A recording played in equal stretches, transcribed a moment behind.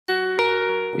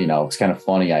it's kind of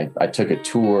funny. I took a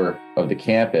tour of the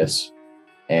campus,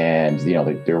 and,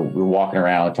 we're walking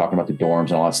around talking about the dorms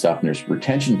and all that stuff. And there's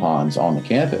retention ponds on the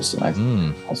campus.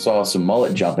 And I saw some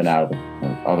mullet jumping out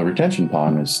of the retention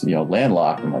pond. It's,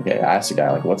 landlocked. I'm like, hey, I asked the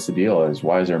guy, like, what's the deal?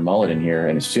 Why is there a mullet in here?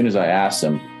 And as soon as I asked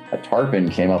him, a tarpon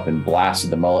came up and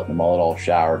blasted the mullet, and the mullet all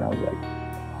showered. And I was like,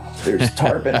 there's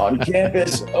tarpon on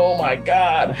campus. Oh my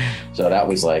God. So that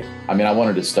was like, I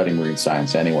wanted to study marine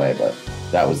science anyway, but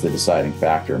that was the deciding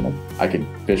factor. And I could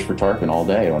fish for tarpon all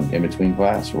day in between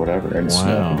class or whatever. And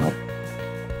wow.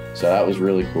 So that was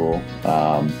really cool.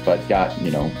 But got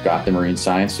the marine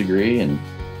science degree, and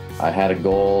I had a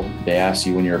goal. They asked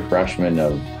you when you're a freshman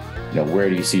of, where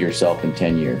do you see yourself in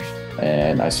 10 years?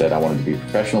 And I said, I wanted to be a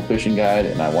professional fishing guide,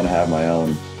 and I want to have my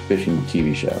own fishing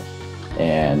TV show.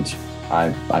 And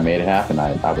I made it happen.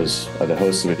 I was the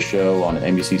host of a show on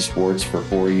NBC Sports for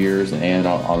 4 years and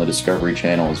on the Discovery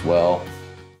Channel as well.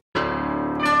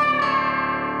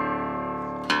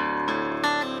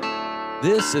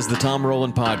 This is the Tom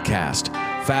Rowland Podcast.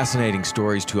 Fascinating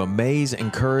stories to amaze,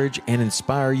 encourage, and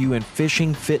inspire you in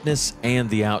fishing, fitness, and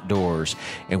the outdoors.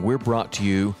 And we're brought to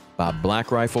you by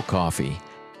Black Rifle Coffee.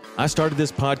 I started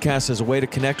this podcast as a way to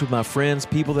connect with my friends,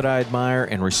 people that I admire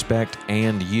and respect,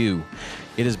 and you.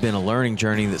 It has been a learning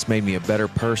journey that's made me a better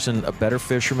person, a better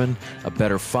fisherman, a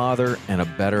better father, and a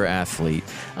better athlete.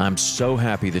 I'm so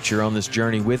happy that you're on this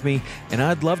journey with me, and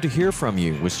I'd love to hear from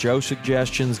you with show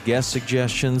suggestions, guest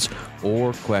suggestions,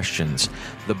 or questions.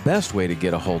 The best way to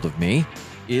get a hold of me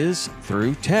is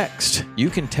through text. You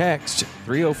can text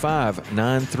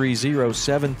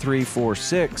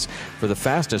 305-930-7346 for the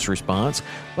fastest response,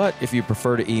 but if you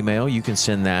prefer to email, you can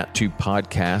send that to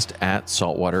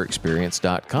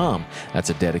podcast@saltwaterexperience.com. That's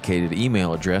a dedicated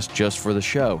email address just for the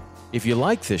show. If you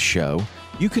like this show,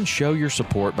 you can show your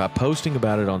support by posting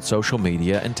about it on social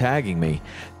media and tagging me.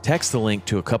 Text the link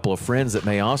to a couple of friends that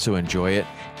may also enjoy it,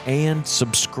 and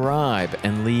subscribe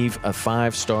and leave a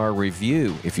 5-star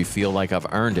review if you feel like I've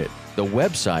earned it. The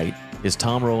website is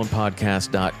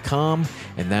tomrowlandpodcast.com,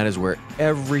 and that is where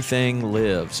everything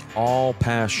lives. All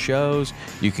past shows,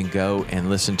 you can go and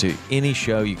listen to any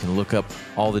show. You can look up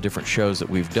all the different shows that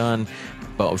we've done,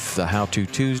 both the How To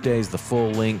Tuesdays, the full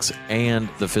links, and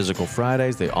the Physical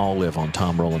Fridays. They all live on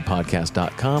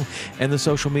tomrowlandpodcast.com. And the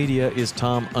social media is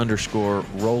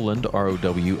Tom_Rowland,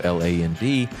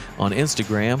 ROWLAND, on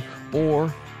Instagram,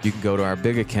 or you can go to our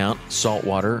big account,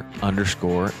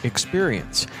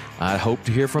 Saltwater_Experience. I hope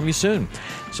to hear from you soon.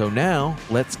 So now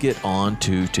let's get on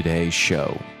to today's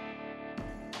show.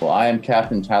 Well, I am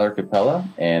Captain Tyler Kapela,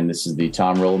 and this is the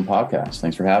Tom Rowland Podcast.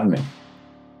 Thanks for having me.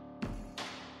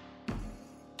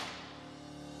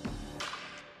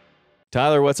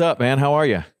 Tyler, what's up, man? How are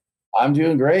you? I'm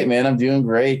doing great, man. I'm doing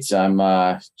great. I'm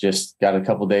just got a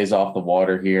couple of days off the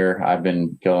water here. I've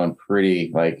been going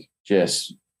pretty,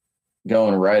 just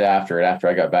going right after it. After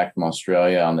I got back from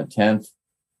Australia on the 10th,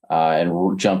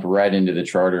 and jumped right into the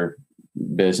charter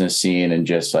business scene, and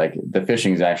just the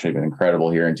fishing has actually been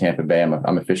incredible here in Tampa Bay.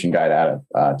 I'm a fishing guide out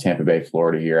of Tampa Bay,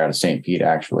 Florida, here out of St. Pete,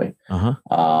 actually.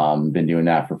 Been doing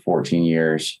that for 14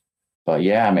 years. But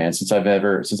yeah, man, since I've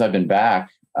been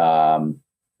back, the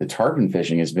tarpon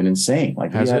fishing has been insane. We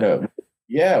had a week.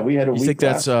 You think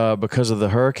that's because of the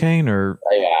hurricane, or?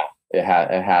 Yeah, it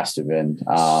has to have been.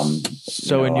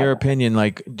 So in your opinion,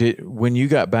 when you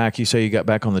got back, you say you got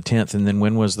back on the 10th, and then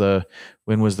when was the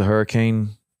hurricane?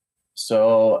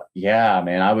 So yeah,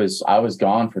 man, I was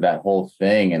gone for that whole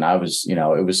thing, and I was,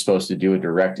 it was supposed to do a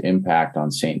direct impact on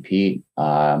St. Pete,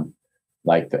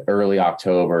 the early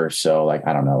October. So I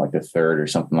don't know, the 3rd or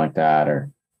something like that, or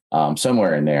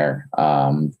somewhere in there.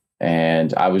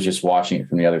 And I was just watching it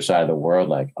from the other side of the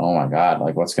world, oh my God,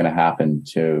 what's going to happen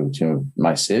to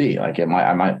my city?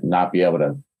 I might not be able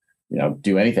to,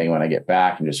 do anything when I get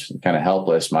back. I'm just kind of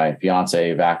helpless. My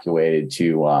fiance evacuated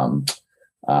to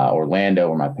Orlando,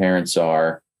 where my parents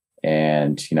are.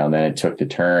 And, then it took the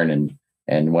turn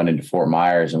and went into Fort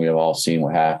Myers, and we have all seen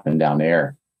what happened down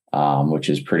there, which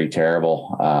is pretty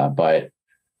terrible. But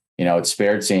it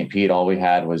spared St. Pete. All we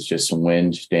had was just some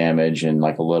wind damage and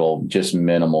a little, just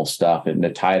minimal stuff. And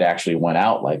the tide actually went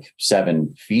out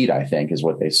 7 feet, I think is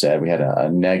what they said. We had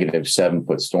a negative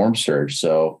 7-foot storm surge.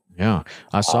 So yeah,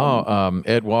 I saw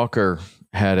Ed Walker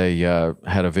had a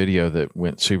video that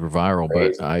went super viral,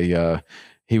 crazy. But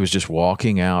he was just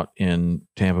walking out in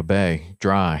Tampa Bay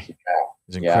dry. Yeah.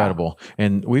 It's incredible. Yeah.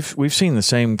 And we've seen the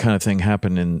same kind of thing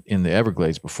happen in the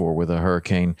Everglades before with a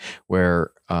hurricane where,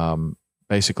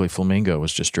 basically Flamingo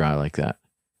was just dry like that.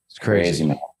 It's crazy.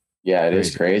 Man. Yeah, it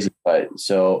is crazy. But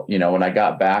so, when I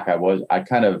got back, I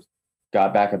kind of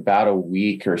got back about a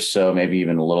week or so, maybe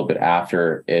even a little bit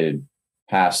after it had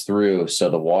pass through. So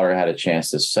the water had a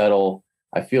chance to settle.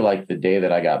 I feel like the day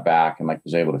that I got back and like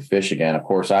was able to fish again, of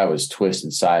course, I was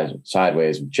twisted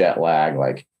sideways with jet lag.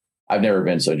 Like I've never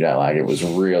been so jet lagged. It was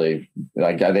really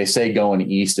like they say going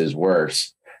east is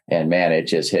worse. And man, it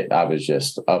just hit. I was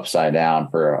just upside down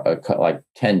for like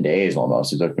 10 days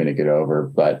almost. It took me to get over,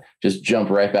 but just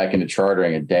jumped right back into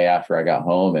chartering a day after I got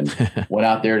home and went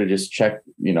out there to just check,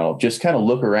 just kind of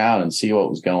look around and see what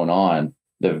was going on.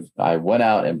 I went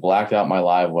out and blacked out my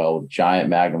live well with giant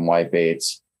Magnum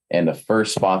whitebaits. And the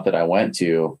first spot that I went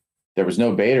to, there was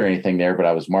no bait or anything there, but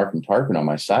I was marking tarpon on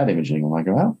my side imaging. I'm like,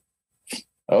 well,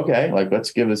 okay, like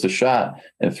let's give this a shot,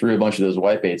 and threw a bunch of those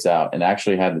whitebaits out and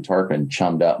actually had the tarpon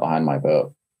chummed up behind my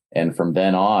boat. And from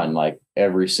then on, like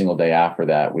every single day after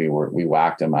that, we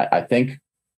whacked them. I think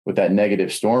with that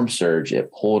negative storm surge,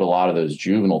 it pulled a lot of those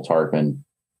juvenile tarpon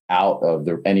out of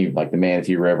the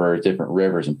Manatee River, different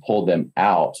rivers, and pulled them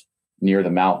out near the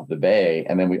mouth of the bay.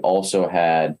 And then we also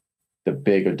had the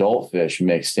big adult fish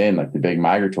mixed in, like the big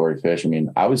migratory fish. I mean,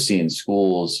 I was seeing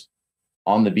schools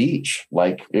on the beach,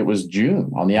 like it was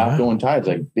June on the outgoing tides,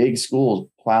 like big schools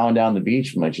plowing down the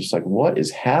beach. I'm like, just like, what is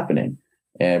happening?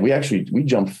 And we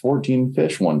jumped 14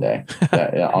 fish one day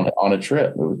on a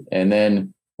trip, and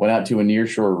then went out to a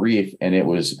nearshore reef, and it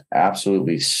was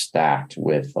absolutely stacked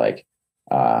with like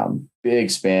big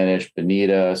Spanish,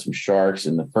 bonita, some sharks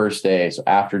in the first day. So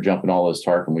after jumping all those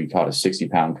tarpon, we caught a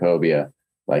 60-pound cobia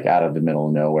like out of the middle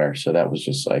of nowhere. So that was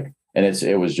just like, and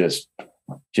it was just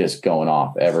going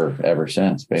off ever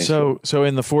since. Basically. So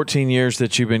in the 14 years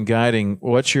that you've been guiding,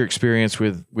 what's your experience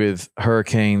with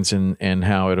hurricanes and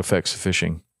how it affects the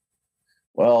fishing?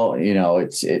 Well,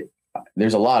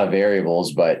 there's a lot of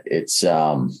variables, but it's,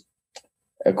 of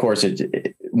course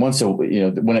when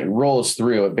it rolls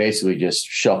through, it basically just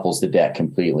shuffles the deck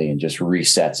completely and just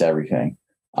resets everything.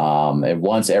 And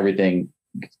once everything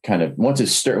when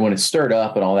it's stirred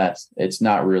up and all that, it's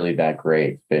not really that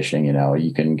great fishing.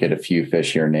 You can get a few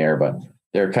fish here and there, but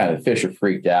the fish are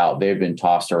freaked out. They've been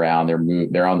tossed around.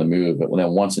 They're on the move. But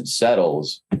then once it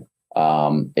settles,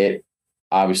 it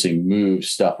obviously moves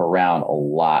stuff around a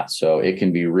lot. So it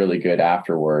can be really good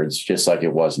afterwards, just like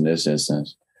it was in this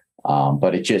instance.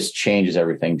 But it just changes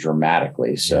everything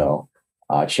dramatically. So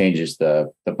changes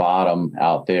the bottom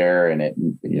out there, and it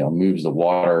moves the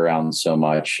water around so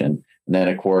much. And then,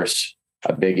 of course,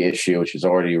 a big issue, which is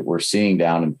already we're seeing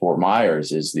down in Fort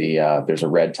Myers, is there's a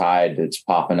red tide that's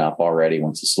popping up already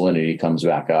once the salinity comes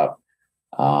back up,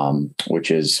 which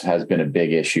has been a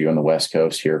big issue on the West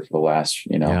Coast here for the last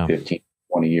 15,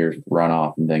 20 years,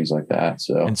 runoff and things like that.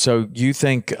 So you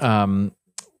think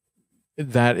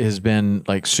that has been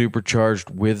like supercharged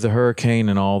with the hurricane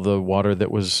and all the water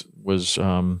that was pushed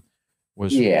out?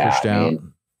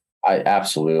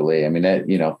 Absolutely. I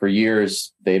mean, for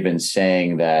years they've been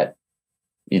saying that,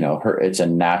 it's a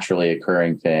naturally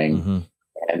occurring thing. Mm-hmm.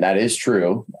 And that is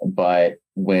true. But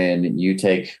when you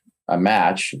take a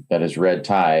match that is red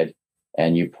tide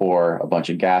and you pour a bunch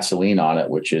of gasoline on it,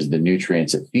 which is the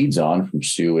nutrients it feeds on from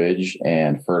sewage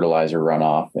and fertilizer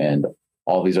runoff and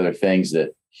all these other things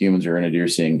that humans are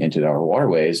introducing into our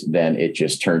waterways, then it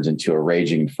just turns into a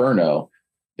raging inferno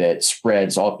that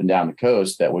spreads up and down the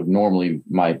coast that would normally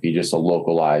might be just a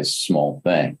localized small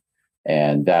thing.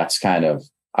 And that's I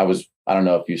don't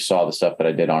know if you saw the stuff that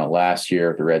I did on it last year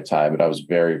with the red tide, but I was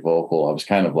very vocal. I was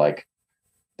kind of like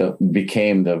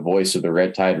became the voice of the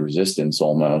red tide resistance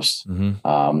almost. Mm-hmm.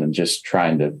 And just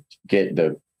trying to get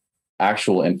the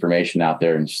actual information out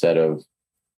there instead of,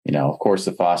 of course,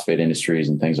 the phosphate industries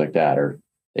and things like that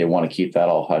they want to keep that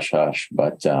all hush hush.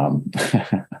 But so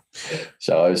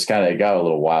it got a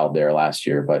little wild there last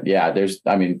year. But yeah,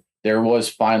 there was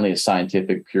finally a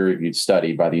scientific peer-reviewed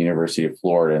study by the University of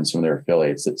Florida and some of their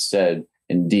affiliates that said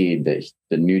indeed that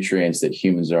the nutrients that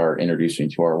humans are introducing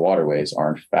to our waterways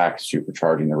are in fact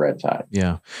supercharging the red tide.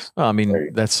 Yeah. Well, I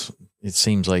mean, it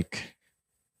seems like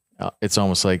it's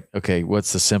almost like, okay,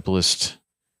 what's the simplest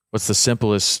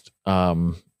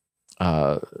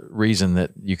reason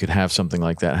that you could have something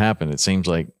like that happen? It seems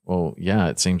like,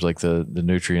 the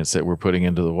nutrients that we're putting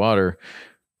into the water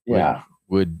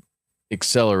would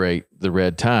accelerate the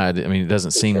red tide. I mean, it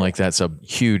doesn't seem like that's a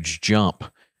huge jump.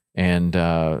 And,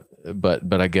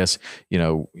 but I guess,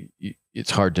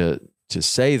 it's hard to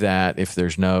say that if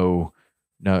there's no,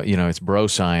 it's bro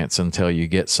science until you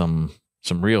get some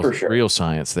real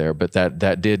science there. But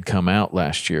that did come out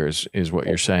last year is what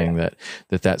you're saying,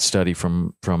 that study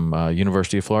from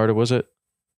University of Florida, was it?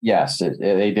 Yes,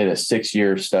 they did a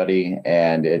 6-year study,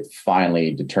 and it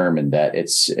finally determined that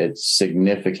it's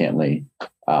significantly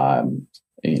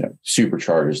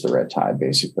supercharges the red tide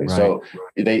basically. Right. So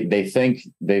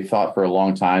they thought for a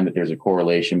long time that there's a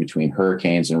correlation between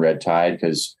hurricanes and red tide.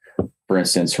 Because for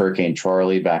instance, Hurricane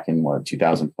Charlie back in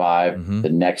 2005, Mm-hmm. the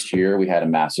next year we had a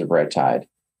massive red tide.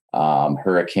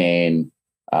 Hurricane,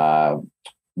 so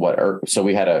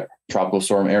we had a tropical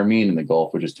storm Hermine in the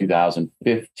Gulf, which was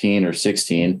 2015 or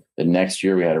 16. The next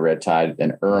year we had a red tide.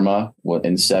 Then Irma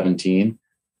in 17,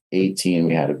 18,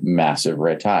 we had a massive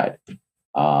red tide.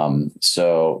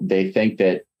 So they think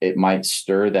that it might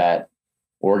stir that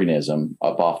organism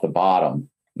up off the bottom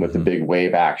with the big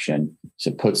wave action.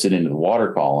 So it puts it into the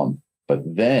water column, but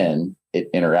then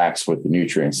it interacts with the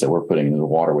nutrients that we're putting into the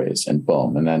waterways, and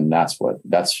boom. And then that's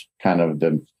kind of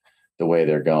the way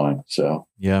they're going. So,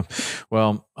 yeah.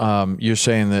 Well, you're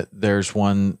saying that there's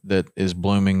one that is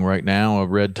blooming right now, a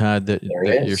red tide that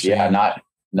you're seeing? Yeah,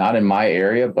 not in my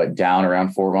area, but down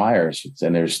around Fort Myers.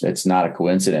 And it's not a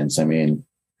coincidence. I mean,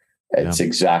 it's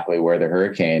exactly where the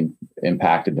hurricane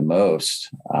impacted the most.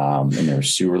 And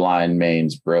there's sewer line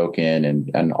mains broken,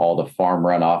 and all the farm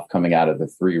runoff coming out of the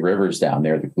three rivers down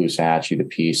there, the Caloosahatchee, the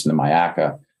Peace, and the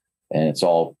Myakka. And it's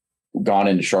all gone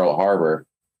into Charlotte Harbor.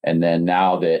 And then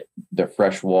now that the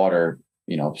fresh water,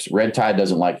 red tide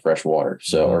doesn't like fresh water.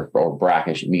 So, or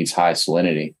brackish, it needs high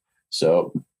salinity.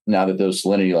 So now that those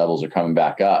salinity levels are coming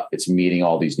back up, it's meeting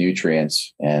all these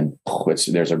nutrients, and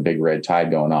there's a big red tide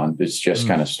going on. It's just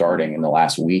kind of starting in the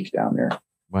last week down there.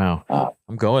 Wow.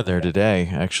 I'm going there today.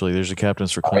 Actually, there's a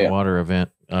Captains for Clean Water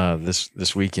event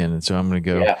this weekend. And so I'm going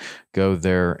to go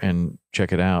there and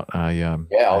check it out.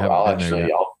 I'll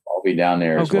be down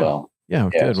there as well. Yeah,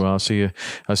 good. Well, I'll see you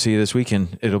this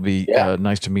weekend. It'll be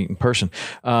nice to meet in person.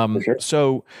 Sure.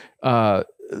 So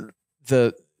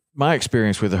my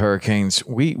experience with the hurricanes,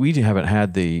 we haven't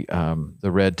had the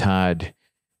red tide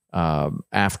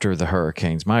after the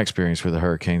hurricanes. My experience with the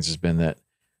hurricanes has been that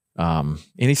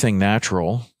anything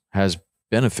natural has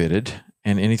benefited,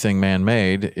 and anything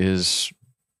man-made is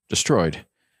destroyed.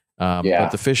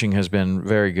 But the fishing has been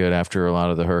very good after a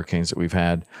lot of the hurricanes that we've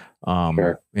had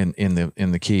in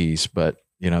the Keys. But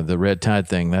the red tide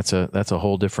thing, that's a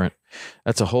whole different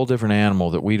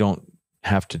animal that we don't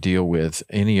have to deal with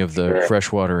any of the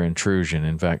freshwater intrusion.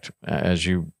 In fact, as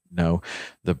you know,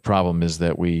 the problem is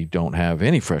that we don't have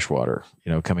any freshwater,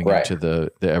 coming into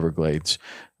the Everglades.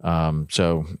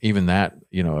 So even that,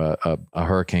 a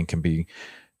hurricane can be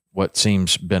what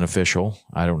seems beneficial.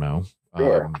 I don't know.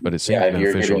 But it seems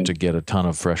beneficial to get a ton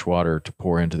of fresh water to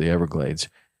pour into the Everglades.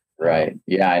 Right.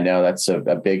 Yeah, I know that's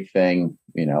a big thing.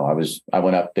 I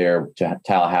went up there to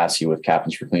Tallahassee with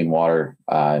Captains for Clean Water,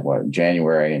 in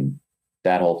January, and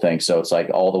that whole thing. So it's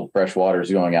like all the fresh water is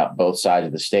going out both sides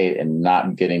of the state and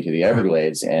not getting to the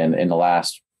Everglades. And in the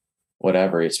last,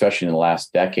 especially in the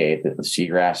last decade, the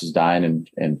seagrass is dying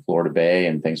in Florida Bay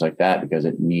and things like that because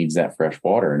it needs that fresh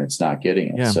water and it's not getting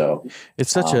it. Yeah. So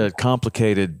it's such a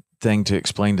complicated thing to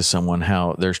explain to someone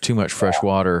how there's too much fresh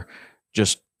water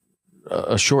just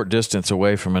a short distance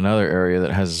away from another area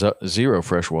that has zero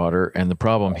fresh water. And the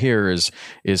problem here is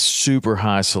super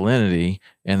high salinity.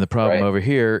 And the problem over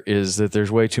here is that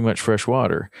there's way too much fresh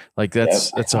water. Like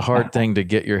that's a hard thing to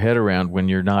get your head around when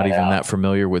you're not even that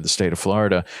familiar with the state of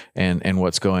Florida and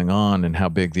what's going on and how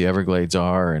big the Everglades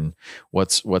are and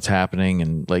what's happening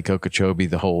in Lake Okeechobee,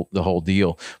 the whole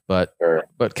deal. But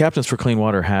Captains for Clean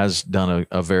Water has done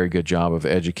a very good job of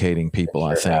educating people,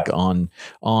 I think,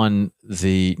 on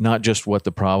the not just what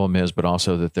the problem is, but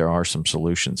also that there are some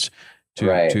solutions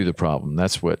to the problem.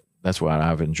 That's what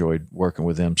I've enjoyed working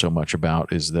with them so much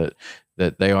about, is that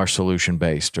they are solution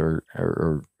based, or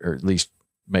at least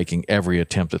making every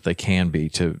attempt that they can be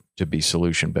to be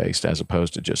solution based, as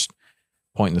opposed to just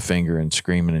pointing the finger and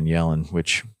screaming and yelling,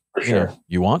 which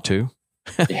you want to,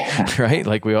 right?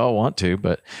 Like we all want to,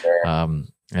 but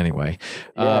anyway.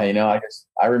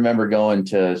 I remember going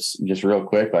to, just real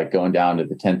quick, like going down to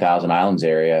the 10,000 Islands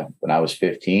area when I was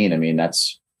 15. I mean,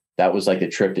 that was like a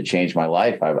trip that changed my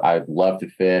life. I loved to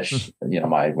fish.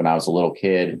 When I was a little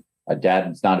kid, my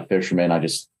dad's not a fisherman. I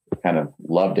just kind of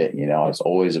loved it. I was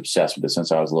always obsessed with it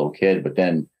since I was a little kid. But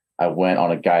then I went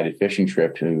on a guided fishing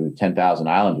trip to 10,000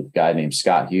 Islands with a guy named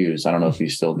Scott Hughes. I don't know if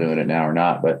he's still doing it now or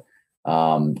not, but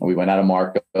we went out of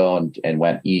Marco and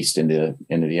went east into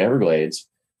the Everglades,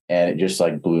 and it just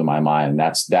like blew my mind. And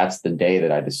that's the day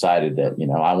that I decided that,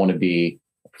 I want to be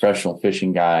professional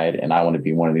fishing guide, and I want to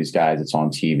be one of these guys that's on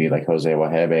TV like Jose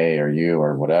Wahebe or you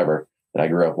or whatever that I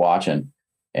grew up watching.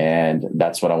 And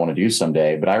that's what I want to do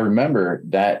someday. But I remember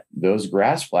that those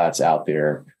grass flats out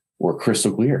there were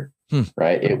crystal clear,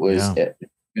 right? It was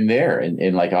in there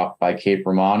and like off by Cape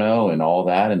Romano and all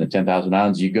that, and the 10,000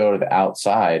 Islands, you go to the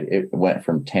outside, it went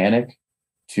from tannic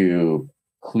to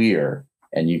clear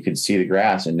and you could see the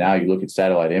grass. And now you look at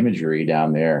satellite imagery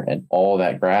down there and all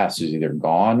that grass is either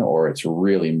gone or it's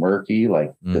really murky,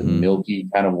 like the milky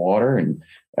kind of water. And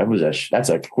that's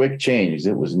a quick change.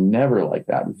 It was never like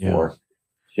that before. Yeah.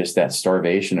 Just that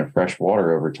starvation of fresh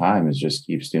water over time just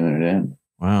keeps doing it in.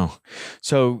 Wow.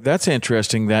 So that's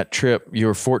interesting. That trip, you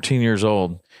were 14 years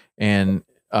old, and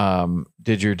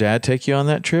did your dad take you on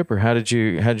that trip, or how did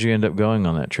you end up going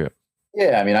on that trip?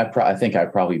 Yeah, I mean, I think I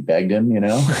probably begged him,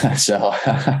 so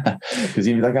because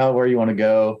he'd be like, "Oh, where you want to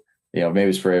go?" Maybe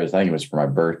I think it was for my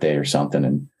birthday or something,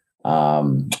 and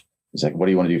he's like, "What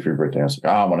do you want to do for your birthday?" I was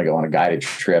like, "Oh, I want to go on a guided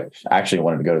trip." Actually, I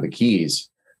wanted to go to the Keys.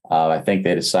 I think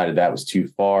they decided that was too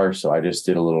far, so I just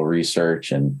did a little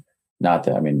research, and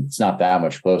it's not that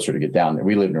much closer to get down there.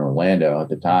 We lived in Orlando at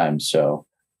the time, so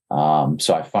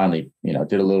I finally,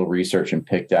 did a little research and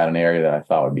picked out an area that I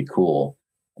thought would be cool.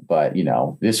 But,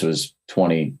 this was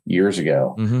 20 years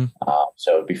ago.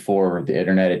 So before the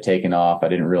internet had taken off, I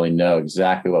didn't really know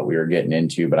exactly what we were getting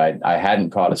into, but I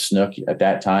hadn't caught a snook at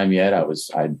that time yet. I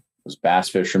was bass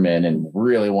fisherman and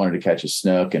really wanted to catch a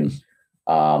snook, and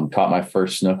caught my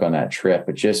first snook on that trip.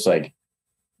 But just like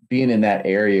being in that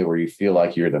area where you feel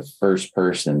like you're the first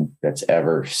person that's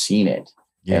ever seen it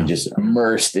and just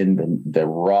immersed in the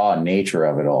raw nature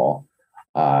of it all.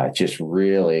 Just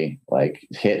really like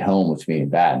hit home with me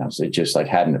bad. And it just like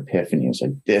had an epiphany. I was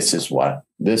like, this is what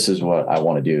I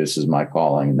want to do. This is my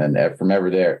calling. And then from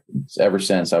ever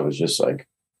since, I was just like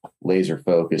laser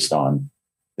focused on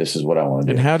this is what I want to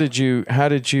do. And how did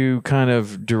you kind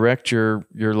of direct your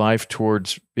life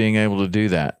towards being able to do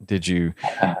that?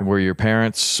 Were your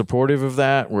parents supportive of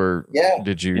that?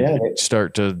 Did you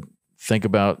start to think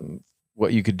about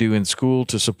what you could do in school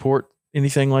to support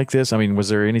anything like this? I mean, was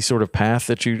there any sort of path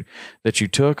that you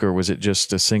took, or was it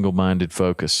just a single-minded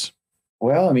focus?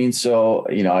 Well, I mean, so,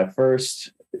 at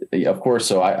first, of course,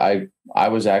 so I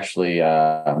was actually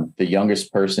the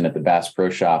youngest person at the Bass Pro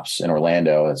Shops in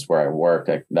Orlando. That's where I worked.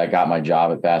 I got my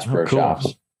job at Bass Pro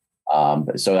Shops.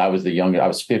 So I was I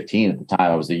was 15 at the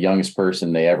time. I was the youngest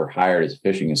person they ever hired as a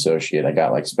fishing associate. I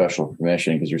got like special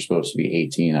permission because you're supposed to be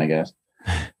 18, I guess.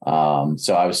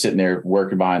 So I was sitting there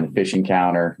working behind the fishing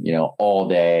counter, all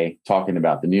day, talking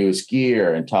about the newest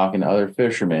gear and talking to other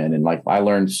fishermen. And like, I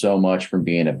learned so much from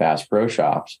being at Bass Pro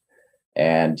Shops.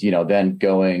 And, then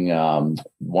going,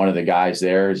 one of the guys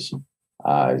there is,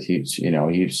 he's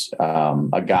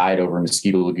a guide over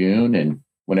Mosquito Lagoon. And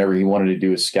whenever he wanted to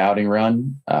do a scouting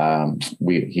run,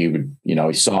 he would,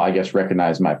 he saw, I guess,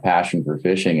 recognized my passion for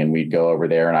fishing, and we'd go over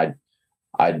there, and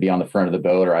I'd be on the front of the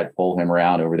boat, or I'd pull him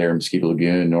around over there in Mosquito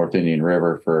Lagoon, North Indian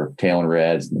River, for tail and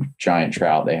reds and the giant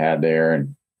trout they had there.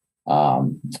 And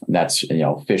that's,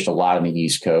 fished a lot on the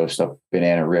East Coast, up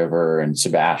Banana River and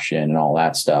Sebastian and all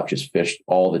that stuff, just fished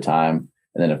all the time.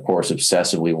 And then, of course,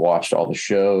 obsessively watched all the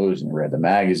shows and read the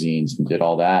magazines and did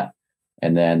all that.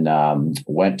 And then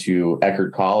went to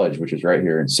Eckerd College, which is right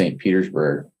here in St.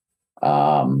 Petersburg,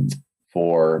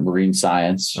 for marine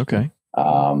science. Okay.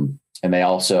 And they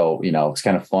also, it's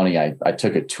kind of funny. I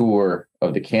took a tour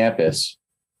of the campus,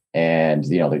 and,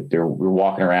 we're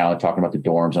walking around talking about the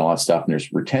dorms and all that stuff. And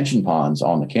there's retention ponds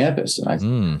on the campus. And I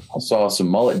saw some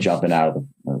mullet jumping out of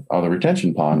the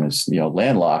retention pond. It's,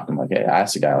 landlocked. I'm like, hey, I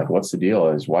asked the guy, like, what's the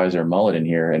deal? Why is there a mullet in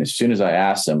here? And as soon as I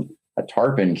asked him, a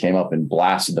tarpon came up and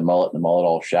blasted the mullet, and the mullet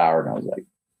all showered. And I was like,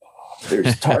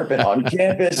 there's tarpon on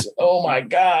campus. Oh my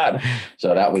God.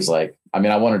 So that was like, I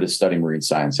wanted to study marine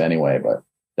science anyway, but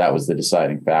that was the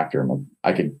deciding factor.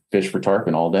 I could fish for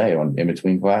tarpon all day in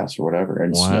between class or whatever.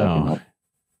 And wow.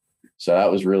 So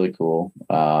that was really cool.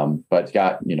 But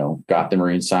got the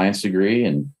marine science degree,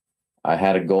 and I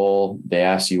had a goal. They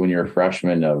asked you when you're a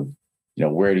freshman of,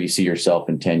 where do you see yourself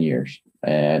in 10 years?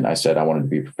 And I said, I wanted to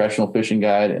be a professional fishing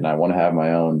guide, and I want to have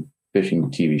my own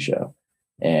fishing TV show.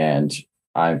 And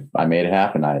I made it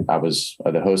happen. I was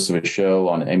the host of a show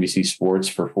on NBC Sports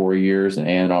for 4 years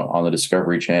and on the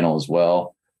Discovery Channel as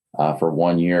well. For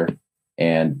 1 year,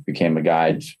 and became a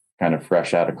guide kind of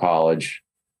fresh out of college.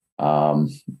 So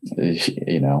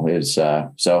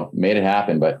made it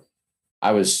happen. But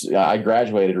I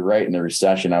graduated right in the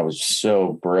recession. I was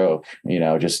so broke,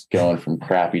 just going from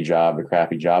crappy job to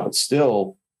crappy job, but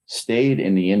still stayed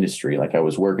in the industry. Like, I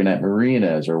was working at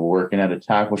marinas or working at a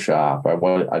tackle shop.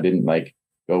 I didn't like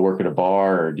go work at a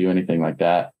bar or do anything like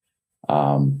that.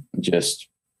 Just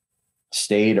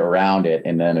stayed around it,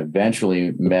 and then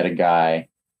eventually met a guy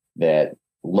that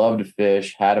loved to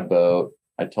fish, had a boat.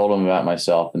 I told him about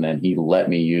myself, and then he let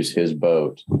me use his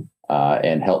boat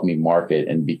and help me market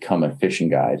and become a fishing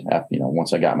guide after,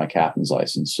 once I got my captain's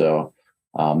license. So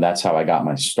that's how I got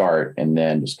my start, and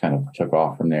then just kind of took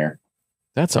off from there.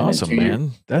 That's And then awesome,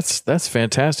 man. That's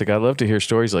fantastic. I love to hear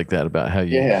stories like that about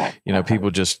how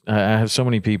people just, I have so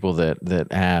many people that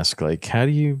ask, like, how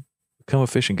do you become a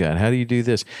fishing guide? How do you do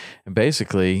this? And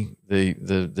basically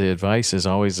the advice is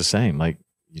always the same. Like,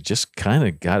 you just kind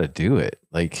of got to do it.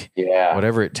 Like,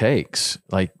 whatever it takes.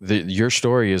 Like, your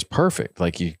story is perfect.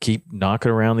 Like, you keep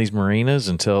knocking around these marinas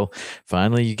until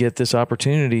finally you get this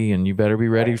opportunity, and you better be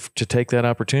ready to take that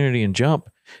opportunity and jump.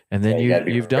 And then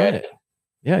you've done it.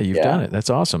 Yeah, you've done it. That's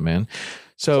awesome, man.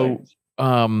 So,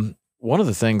 one of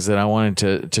the things that I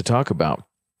wanted to talk about,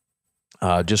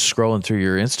 just scrolling through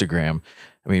your Instagram,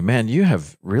 I mean, man, you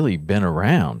have really been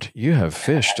around. You have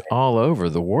fished all over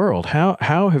the world. How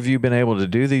have you been able to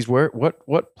do these?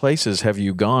 What places have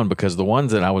you gone? Because the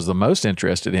ones that I was the most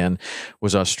interested in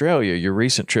was Australia. Your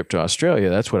recent trip to Australia.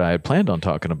 That's what I had planned on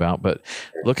talking about. But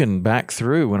looking back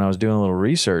through when I was doing a little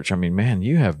research, I mean, man,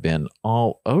 you have been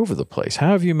all over the place. How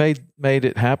have you made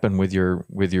it happen with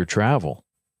your travel?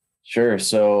 Sure.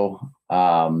 So,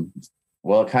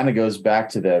 well, it kind of goes back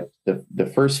to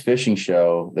the first fishing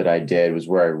show that I did was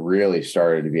where I really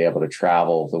started to be able to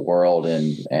travel the world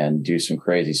and do some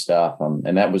crazy stuff.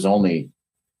 And that was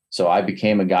so I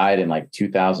became a guide in like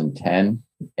 2010,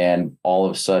 and all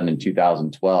of a sudden in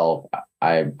 2012,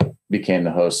 I became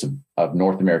the host of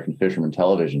North American Fisherman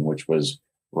Television, which was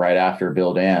right after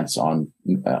Bill Dance on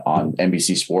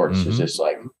NBC Sports. It's just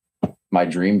like my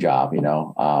dream job,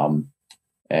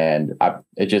 And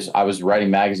I was writing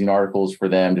magazine articles for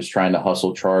them, just trying to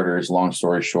hustle charters. Long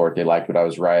story short, they liked what I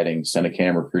was writing, sent a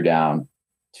camera crew down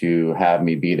to have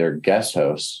me be their guest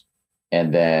host,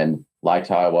 and then liked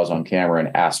how I was on camera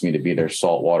and asked me to be their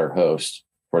saltwater host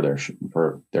for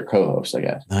their co-host, I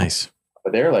guess. Nice.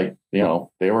 But they're like,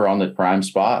 they were on the prime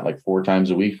spot like 4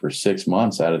 times a week for 6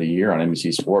 months out of the year on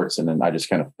NBC Sports. And then I just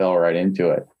kind of fell right into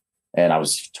it. And I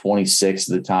was 26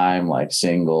 at the time, like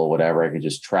single, whatever. I could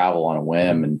just travel on a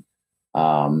whim.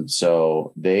 And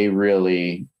so they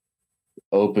really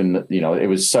opened, it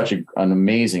was such an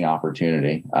amazing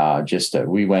opportunity.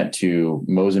 We went to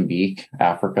Mozambique,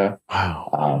 Africa.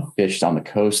 Wow. Fished on the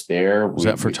coast there. Was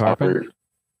that for tarpon?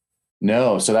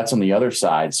 No. So that's on the other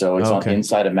side. So it's on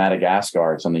inside of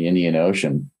Madagascar. It's on the Indian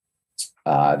Ocean.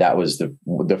 That was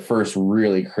the first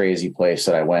really crazy place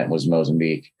that I went was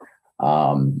Mozambique.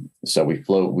 So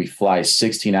we fly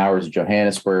 16 hours to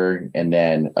Johannesburg, and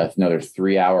then another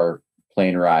 3-hour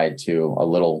plane ride to a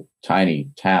little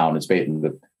tiny town. It's basically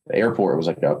the airport was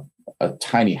like a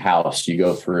tiny house you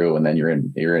go through, and then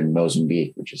you're in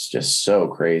Mozambique, which is just so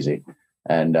crazy.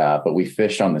 And, but we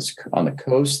fished on the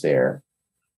coast there,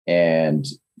 and,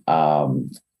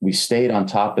 we stayed on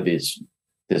top of this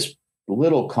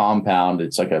little compound.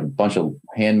 It's like a bunch of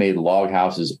handmade log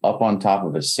houses up on top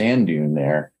of a sand dune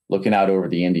there, looking out over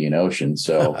the Indian Ocean.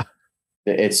 So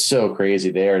it's so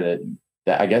crazy there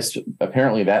that I guess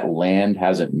apparently that land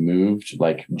hasn't moved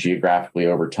like geographically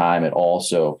over time at all.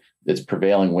 So its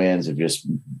prevailing winds have just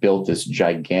built this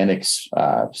gigantic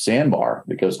sandbar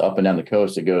that goes up and down the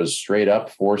coast. It goes straight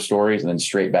up 4 stories and then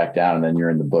straight back down, and then you're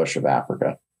in the bush of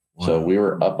Africa. Wow. So we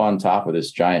were up on top of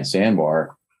this giant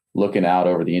sandbar looking out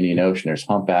over the Indian Ocean. There's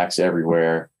humpbacks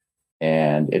everywhere.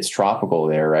 And it's tropical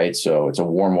there, right? So it's a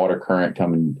warm water current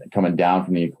coming down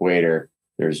from the equator.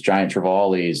 There's giant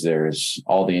trevallies. There's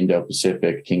all the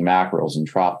Indo-Pacific king mackerels and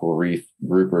tropical reef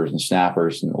groupers and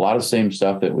snappers, and a lot of the same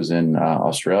stuff that was in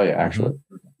Australia, actually.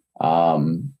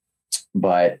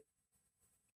 But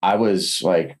I was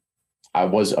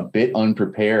a bit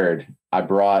unprepared.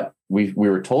 We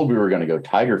were told we were going to go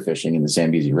tiger fishing in the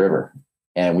Zambezi River,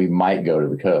 and we might go to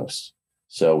the coast.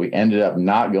 So we ended up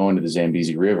not going to the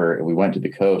Zambezi River, and we went to the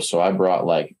coast. So I brought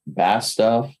like bass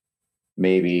stuff,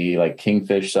 maybe like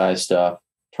kingfish size stuff,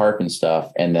 tarpon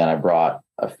stuff. And then I brought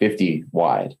a 50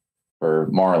 wide for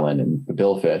marlin and the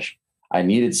billfish. I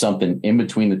needed something in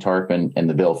between the tarpon and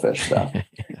the billfish stuff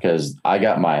because I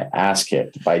got my ass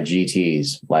kicked by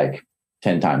GTs like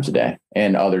 10 times a day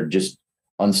and other just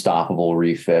unstoppable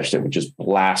reef fish that would just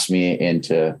blast me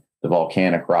into the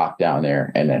volcanic rock down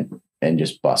there and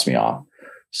just bust me off.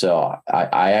 So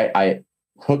I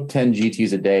hooked 10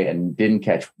 GTs a day and didn't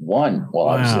catch one while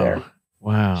I was there.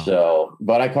 Wow. So,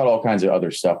 but I caught all kinds of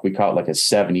other stuff. We caught like a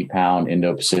 70-pound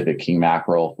Indo-Pacific king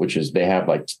mackerel, which is, they're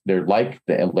like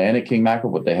the Atlantic king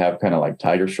mackerel, but they have kind of like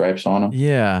tiger stripes on them.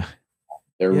 Yeah.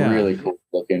 They're really cool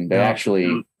looking. They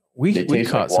actually, we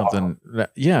caught something.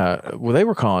 Well, they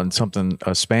were calling something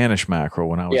a Spanish mackerel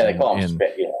when I was they call them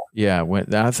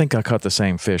I think I caught the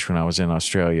same fish when I was in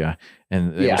Australia,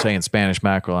 and they were saying Spanish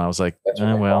mackerel. And I was like,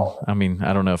 I mean,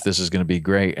 I don't know if this is going to be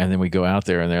great. And then we go out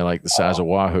there and they're like the size of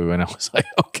wahoo. And I was like,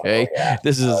 okay,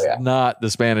 this is not the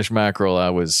Spanish mackerel I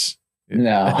was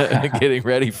No. getting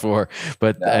ready for,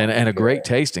 but No, and a great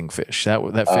tasting fish. That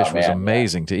fish was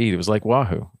amazing to eat. It was like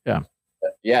wahoo. Yeah.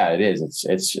 Yeah, it is.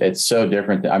 It's so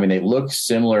different. I mean, they look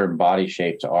similar body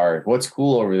shape to ours. What's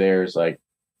cool over there is like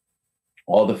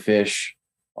all the fish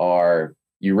are,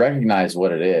 you recognize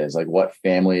what it is, like what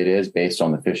family it is based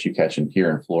on the fish you catch here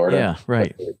in Florida. Yeah,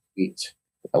 right. Eat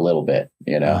a little bit,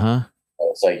 you know. Uh-huh.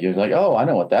 It's like you're like, oh, I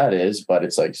know what that is, but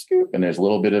it's like scoop, and there's a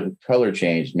little bit of color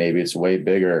change. Maybe it's way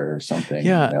bigger or something.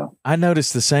 Yeah, you know? I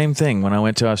noticed the same thing when I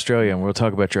went to Australia, and we'll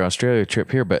talk about your Australia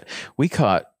trip here. But we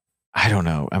caught, I don't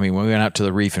know. I mean, when we went out to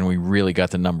the reef and we really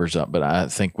got the numbers up, but I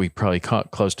think we probably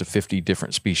caught close to 50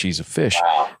 different species of fish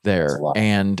there.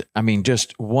 And I mean,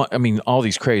 all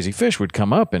these crazy fish would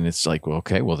come up and it's like, well,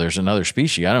 okay, well, there's another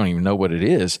species. I don't even know what it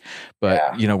is,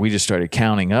 but we just started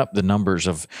counting up the numbers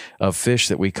of fish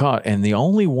that we caught. And the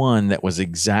only one that was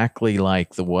exactly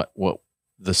like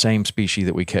the same species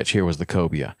that we catch here was the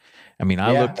cobia. I mean,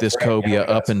 I looked this cobia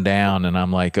up and down and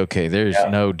I'm like, okay, there's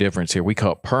no difference here. We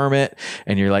caught permit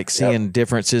and you're like seeing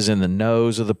differences in the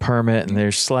nose of the permit and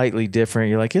they're slightly different.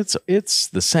 You're like, it's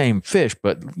the same fish,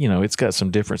 but it's got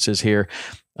some differences here.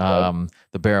 The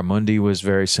barramundi was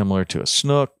very similar to a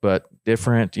snook, but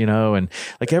different, and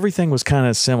like everything was kind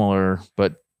of similar,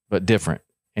 but different.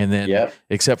 And then,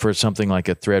 except for something like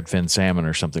a threadfin salmon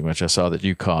or something, which I saw that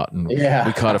you caught, and we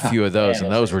caught a few of those, and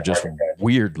those were just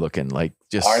weird looking. Like,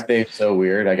 just aren't they so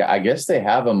weird? I guess they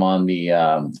have them on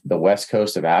the west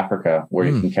coast of Africa where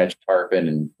you can catch tarpon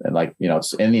and like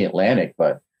it's in the Atlantic,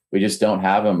 but we just don't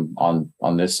have them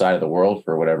on this side of the world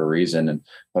for whatever reason.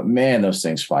 But man, those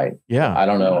things fight. Yeah, I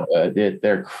don't know.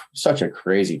 They're such a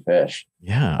crazy fish.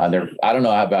 Yeah, I don't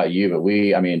know how about you, but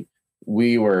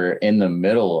we were in the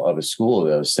middle of a school of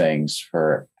those things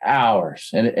for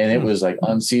hours and it was like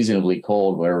unseasonably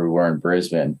cold where we were in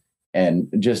Brisbane and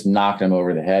just knocked them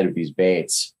over the head with these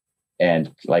baits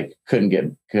and like couldn't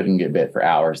get bit for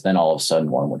hours. Then all of a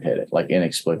sudden one would hit it like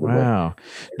inexplicably. Wow.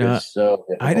 Now, so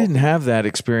I didn't have that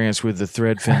experience with the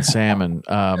threadfin salmon.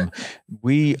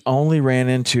 We only ran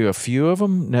into a few of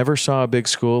them, never saw a big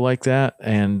school like that.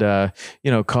 And,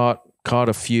 caught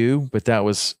a few, but that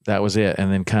was it,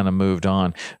 and then kind of moved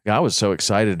on. I was so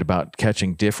excited about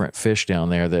catching different fish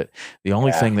down there that the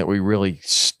only thing that we really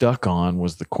stuck on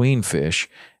was the queenfish,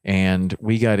 and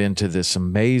we got into this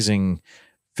amazing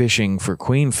fishing for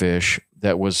queenfish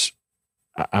that was,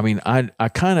 I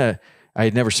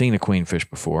had never seen a queenfish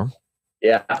before.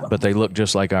 Yeah, but they look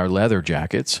just like our leather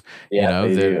jackets. Yeah,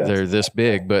 they're this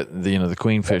big, but the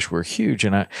queenfish were huge,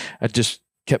 and I just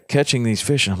kept catching these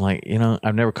fish and I'm like,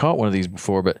 I've never caught one of these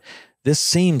before, but this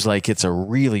seems like it's a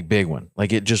really big one.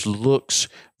 Like it just looks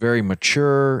very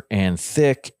mature and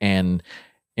thick. And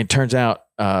it turns out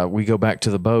we go back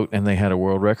to the boat and they had a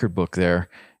world record book there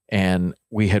and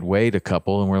we had weighed a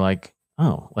couple and we're like,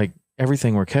 oh, like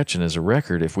everything we're catching is a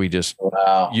record if we just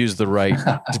use the right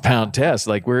pound test.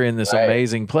 Like we're in this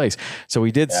amazing place. So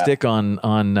we did stick on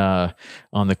the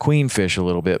queenfish a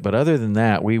little bit, but other than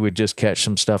that, we would just catch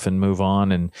some stuff and move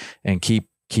on and keep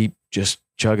just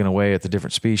chugging away at the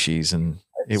different species. And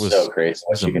it was so crazy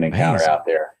what you can encounter out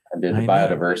there. And the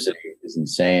biodiversity is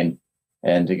insane.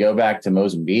 And to go back to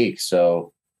Mozambique,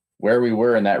 so where we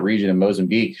were in that region of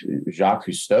Mozambique, Jacques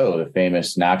Cousteau, the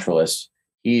famous naturalist,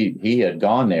 he had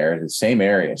gone there, the same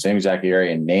exact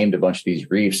area, and named a bunch of these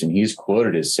reefs. And he's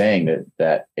quoted as saying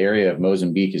that area of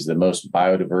Mozambique is the most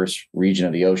biodiverse region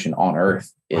of the ocean on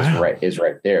Earth. Is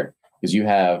right there, because you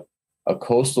have a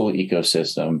coastal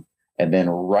ecosystem, and then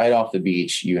right off the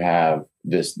beach you have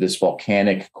this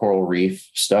volcanic coral reef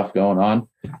stuff going on,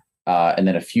 and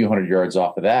then a few hundred yards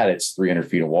off of that, it's 300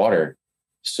 feet of water.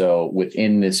 So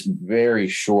within this very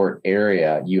short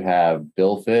area, you have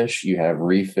billfish, you have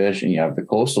reef fish, and you have the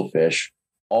coastal fish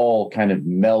all kind of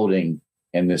melding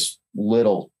in this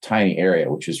little tiny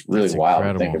area, which is really wild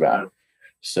to think about.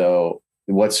 So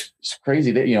what's crazy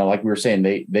that, like we were saying,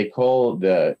 they call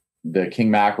the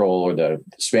king mackerel or the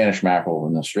Spanish mackerel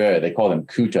in Australia, they call them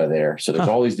kuta there. So there's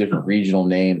all these different regional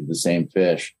names of the same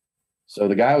fish. So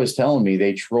the guy was telling me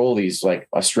they troll these like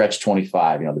a stretch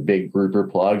 25, the big grouper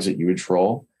plugs that you would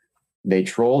troll. They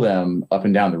troll them up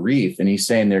and down the reef. And he's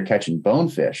saying they're catching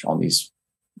bonefish on these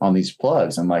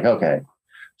plugs. I'm like, okay.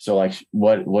 So like,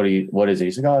 what is it?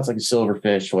 He's like, oh, it's like a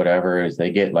silverfish, whatever. Is they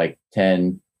get like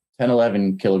 10,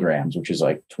 11 kilograms, which is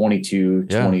like 22,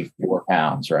 24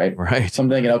 pounds, right? Right. So I'm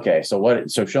thinking, okay,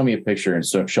 so show me a picture and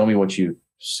so show me what you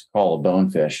call a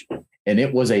bonefish. And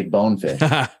it was a bonefish.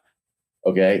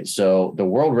 Okay, so the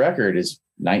world record is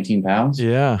 19 pounds.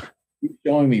 Yeah. He's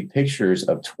showing me pictures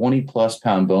of 20 plus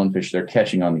pound bonefish they're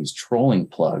catching on these trolling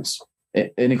plugs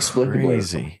inexplicably.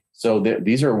 Crazy. So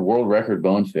these are world record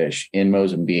bonefish in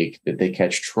Mozambique that they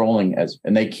catch trolling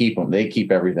and they keep them. They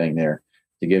keep everything there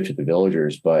to give to the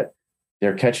villagers, but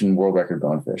they're catching world record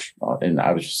bonefish. And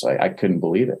I was just like, I couldn't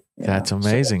believe it. That's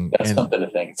amazing. So that's something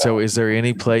to think about. So is there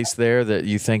any place there that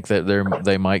you think that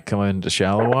they might come into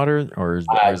shallow water, or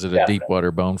is it a deep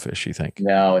water bonefish, you think?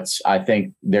 No, I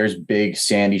think there's big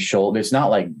sandy shoals. It's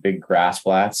not like big grass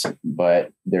flats,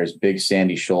 but there's big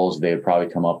sandy shoals they would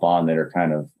probably come up on that are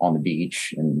kind of on the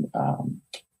beach. And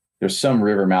there's some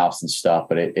river mouths and stuff,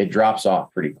 but it drops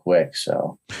off pretty quick.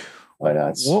 So,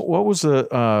 but what was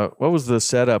the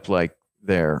setup like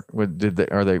there? Were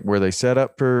they set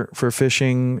up for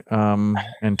fishing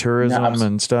and tourism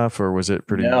and stuff, or was it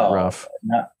pretty rough?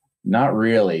 Not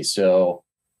really. So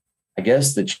I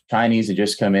guess the Chinese had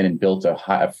just come in and built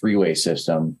a freeway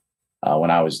system when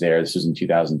I was there. This was in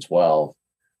 2012.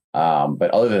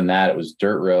 But other than that, it was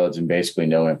dirt roads and basically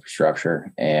no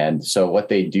infrastructure. And so what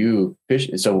they do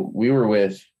so we were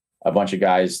with a bunch of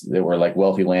guys that were like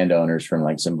wealthy landowners from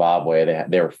like Zimbabwe.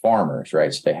 They were farmers,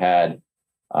 right? So they had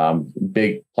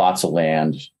big plots of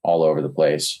land all over the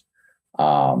place.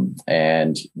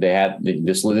 And they had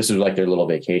this was like their little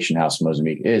vacation house in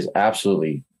Mozambique. It is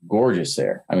absolutely gorgeous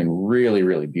there. I mean, really,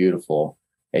 really beautiful.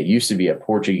 It used to be a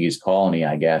Portuguese colony,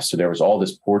 I guess. So there was all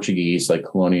this Portuguese like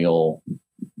colonial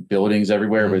buildings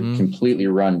everywhere, but completely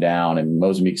run down. And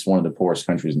Mozambique's one of the poorest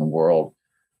countries in the world.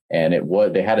 And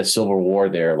they had a civil war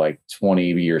there like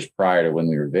 20 years prior to when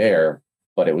we were there,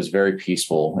 but it was very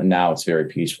peaceful. And now it's very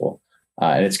peaceful.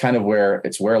 And it's kind of where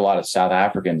a lot of South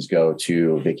Africans go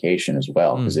to vacation as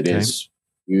well, because it is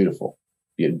beautiful.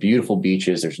 Beautiful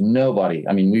beaches. There's nobody.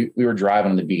 I mean, we were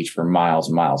driving on the beach for miles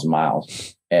and miles and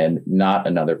miles and not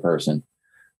another person.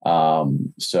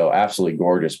 So absolutely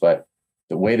gorgeous. But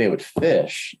the way they would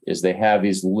fish is they have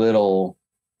these little,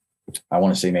 I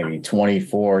want to say maybe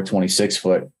 24, 26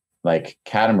 foot, like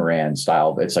catamaran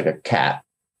style. It's like a cat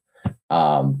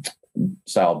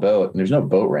style boat, and there's no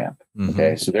boat ramp.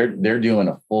 Okay. So they're doing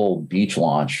a full beach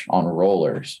launch on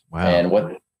rollers. Wow. And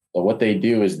what they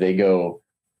do is they go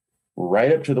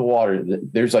right up to the water.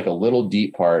 There's like a little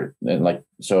deep part, and like,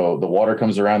 so the water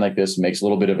comes around like this, makes a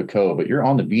little bit of a cove, but you're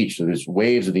on the beach. So there's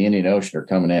waves of the Indian Ocean are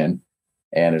coming in,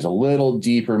 and there's a little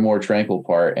deeper, more tranquil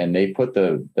part. And they put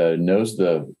the nose of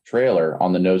the trailer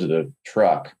on the nose of the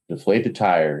truck, deflate the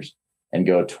tires, and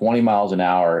go 20 miles an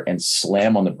hour and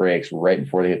slam on the brakes right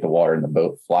before they hit the water, and the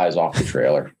boat flies off the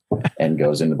trailer and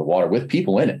goes into the water with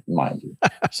people in it, mind you.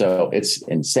 So it's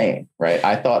insane, right?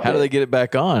 I thought, how do they get it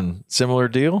back on? Similar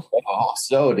deal?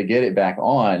 So to get it back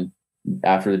on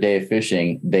after the day of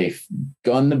fishing, they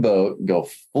gun the boat, go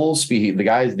full speed. The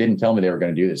guys didn't tell me they were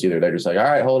going to do this either. They're just like, all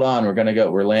right, hold on, we're going to go.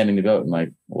 We're landing the boat. I'm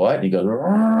like, what? And he goes,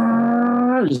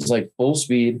 just like full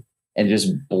speed, and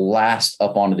just blast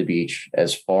up onto the beach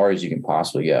as far as you can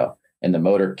possibly go. And the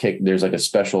motor there's like a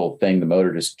special thing. The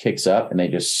motor just kicks up and they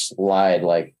just slide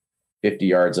like 50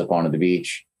 yards up onto the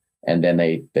beach. And then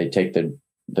they take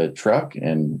the truck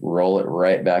and roll it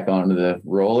right back onto the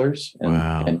rollers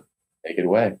and take it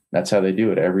away. That's how they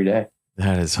do it every day.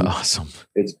 That is awesome.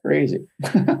 It's crazy.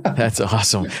 That's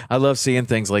awesome. I love seeing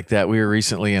things like that. We were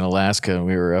recently in Alaska, and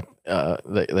we were up,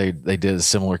 they did a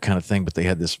similar kind of thing, but they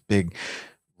had this big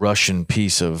Russian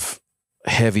piece of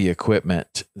heavy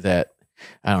equipment that,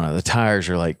 I don't know, the tires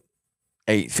are like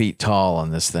 8 feet tall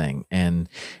on this thing. And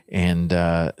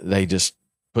they just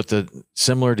put the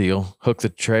similar deal, hook the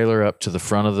trailer up to the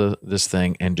front of this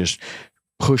thing and just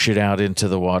push it out into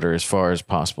the water as far as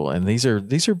possible. And these are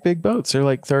big boats. They're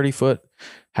like 30-foot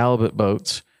halibut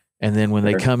boats. And then when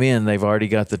they come in, they've already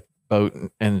got the boat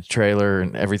and the trailer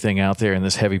and everything out there and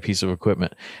this heavy piece of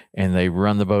equipment, and they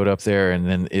run the boat up there, and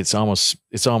then it's almost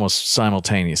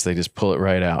simultaneous. They just pull it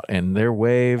right out, and there are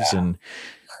waves. And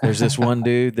there's this one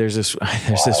dude, there's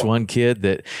this one kid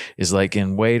that is like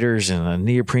in waders and a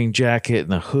neoprene jacket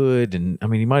and a hood. And I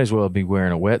mean, he might as well be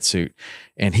wearing a wetsuit,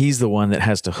 and he's the one that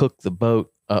has to hook the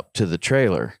boat up to the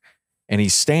trailer, and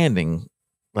he's standing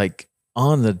like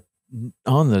on the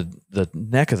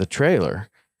neck of the trailer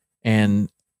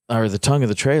or the tongue of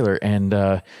the trailer,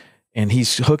 and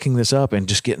he's hooking this up and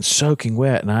just getting soaking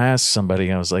wet. And I asked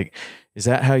somebody, I was like, is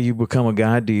that how you become a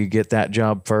guide? Do you get that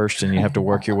job first and you have to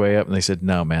work your way up? And they said,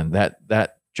 no, man,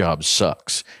 that job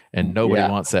sucks, and nobody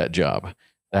wants that job.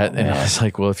 And I was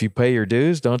like, well, if you pay your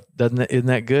dues, isn't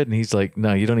that good? And he's like,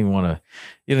 no, you don't even want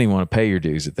to pay your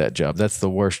dues at that job. That's the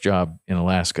worst job in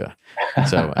Alaska.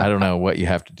 So I don't know what you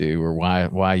have to do or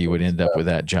why you would end up with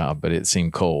that job, but it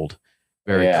seemed cold,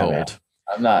 very cold. Man.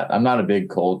 I'm not a big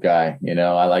cold guy.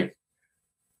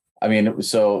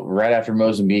 So right after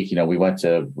Mozambique, we went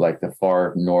to like the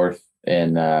far north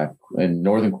in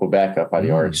northern Quebec up by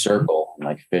the Arctic Circle, and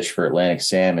like fish for Atlantic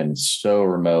salmon. So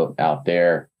remote out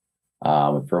there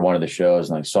for one of the shows,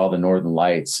 and like saw the Northern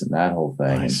Lights and that whole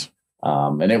thing. Nice.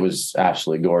 And it was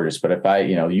absolutely gorgeous. But if I,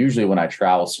 usually when I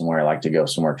travel somewhere, I like to go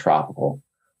somewhere tropical.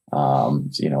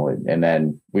 And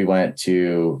then we went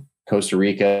to Costa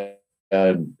Rica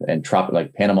and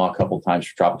like Panama a couple of times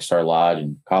for Tropic Star Lodge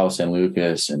and Cabo San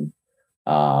Lucas. And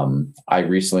I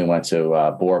recently went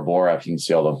to Bora Bora. If you can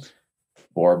see all the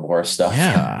Bora Bora stuff.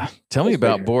 Yeah. Tell me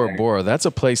about Bora Bora. That's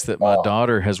a place that my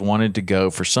daughter has wanted to go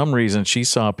for some reason. She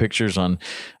saw pictures on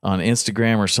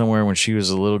Instagram or somewhere when she was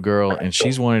a little girl, and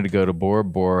she's wanted to go to Bora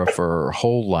Bora for her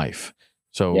whole life.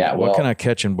 So what can I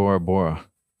catch in Bora Bora?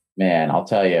 Man, I'll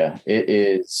tell you, it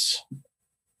is,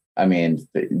 I mean,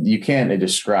 you can't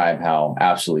describe how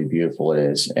absolutely beautiful it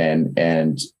is.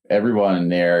 And everyone in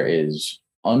there is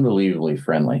unbelievably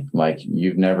friendly. Like,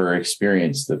 you've never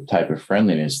experienced the type of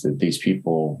friendliness that these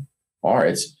people are.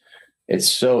 It's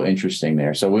so interesting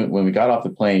there. So when we got off the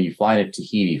plane, you fly into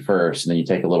Tahiti first, and then you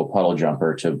take a little puddle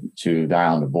jumper to the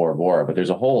island of Bora Bora. But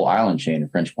there's a whole island chain in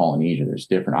French Polynesia. There's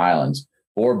different islands.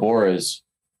 Bora Bora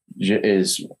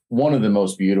is one of the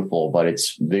most beautiful, but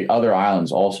it's the other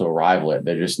islands also rival it.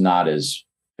 They're just not as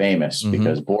famous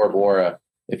because Bora Bora,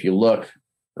 if you look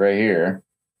right here,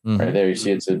 right there, you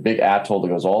see it's a big atoll that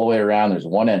goes all the way around. There's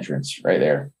one entrance right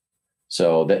there.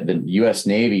 So the U.S.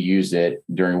 Navy used it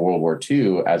during World War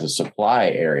II as a supply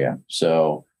area.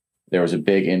 So there was a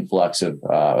big influx of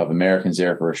Americans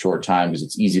there for a short time because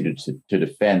it's easy to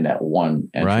defend that one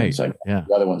entrance. Right. Like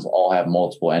the other ones all have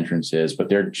multiple entrances, but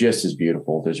they're just as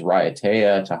beautiful. There's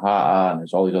Raiatea, Taha'a, and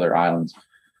there's all these other islands.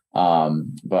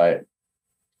 But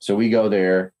so we go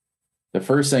there. The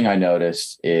first thing I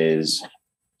noticed is,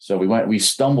 so we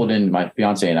stumbled into, my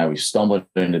fiance and I, we stumbled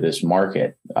into this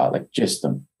market,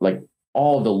 like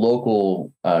all of the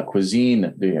local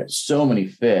cuisine. They had so many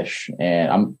fish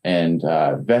and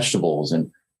vegetables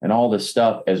and all this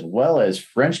stuff, as well as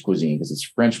French cuisine, because it's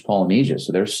French Polynesia.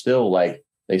 So they're still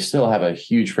they still have a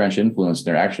huge French influence. And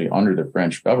they're actually under the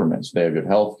French government. So they have good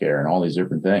healthcare and all these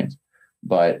different things.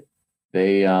 But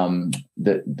they,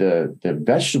 the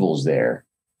vegetables there,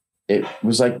 it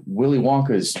was like Willy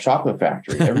Wonka's chocolate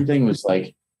factory. Everything was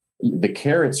like, the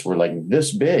carrots were like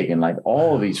this big, and like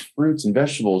all of these fruits and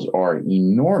vegetables are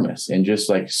enormous and just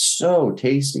like so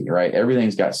tasty, right?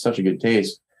 Everything's got such a good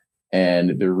taste.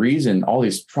 And the reason all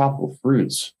these tropical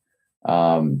fruits,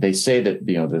 they say that,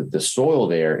 the soil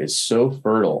there is so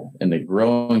fertile and the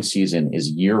growing season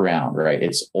is year round, right?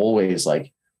 It's always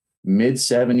like mid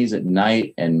 70s at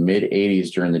night and mid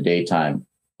 80s during the daytime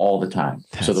all the time.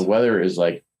 So the weather is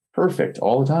like perfect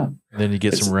all the time. Then you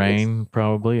get some rain,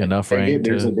 probably enough rain.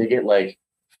 They get like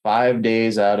 5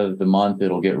 days out of the month.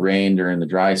 It'll get rain during the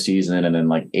dry season, and then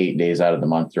like 8 days out of the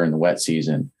month during the wet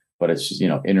season. But it's just,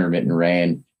 intermittent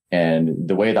rain. And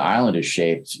the way the island is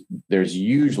shaped, there's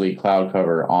usually cloud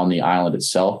cover on the island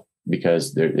itself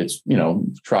because it's,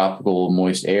 tropical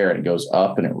moist air, and it goes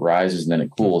up and it rises and then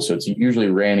it cools. So it's usually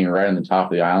raining right on the top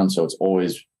of the island. So it's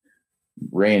always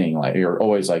raining, like you're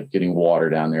always like getting water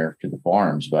down there to the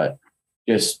farms, but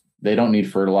just they don't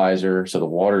need fertilizer, so the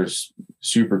water's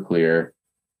super clear,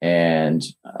 and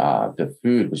the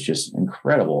food was just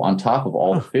incredible on top of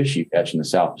all the fish you catch in the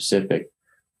South Pacific.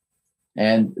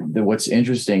 And what's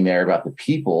interesting there about the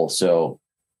people, so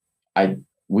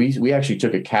we actually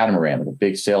took a catamaran, like a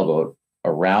big sailboat,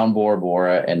 around Bora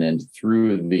Bora and then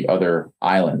through the other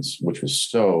islands, which was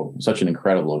such an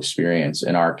incredible experience.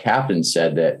 And our captain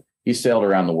said that he sailed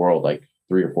around the world like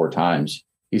 3 or 4 times.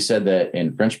 He said that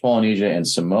in French Polynesia and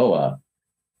Samoa,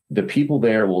 the people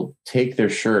there will take their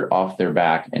shirt off their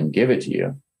back and give it to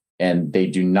you, and they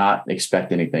do not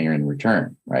expect anything in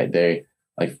return, right?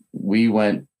 We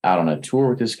went out on a tour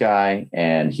with this guy,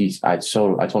 and I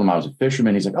told him I was a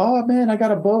fisherman. He's like, "Oh man, I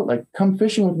got a boat. Like, come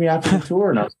fishing with me after the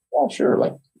tour." And I was like, "Oh, sure.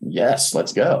 Like, yes,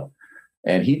 let's go."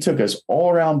 And he took us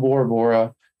all around Bora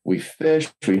Bora. We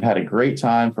fished. We had a great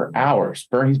time for hours.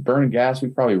 He's burning gas. We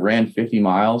probably ran 50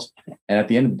 miles. And at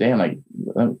the end of the day, I'm like,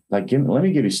 let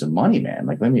me give you some money, man.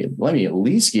 Like, let me at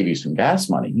least give you some gas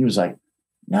money. He was like,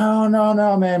 no,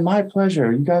 man, my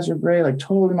pleasure. You guys are great. Like,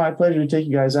 totally my pleasure to take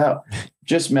you guys out.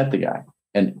 Just met the guy.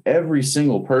 And every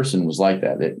single person was like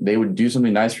that. They would do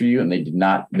something nice for you, and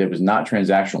it was not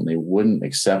transactional. They wouldn't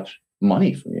accept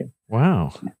money from you.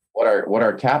 Wow. What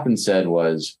our captain said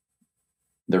was,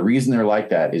 the reason they're like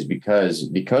that is because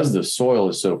the soil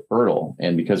is so fertile,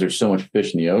 and because there's so much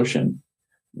fish in the ocean,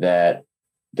 that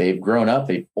they've grown up.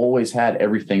 They've always had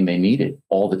everything they needed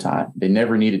all the time. They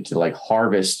never needed to like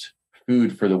harvest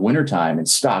food for the wintertime and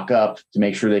stock up to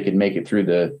make sure they could make it through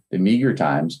the meager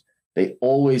times. they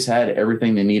always had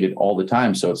everything they needed all the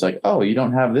time. So it's like, oh, you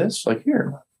don't have this? Like,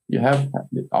 here,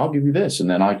 I'll give you this. And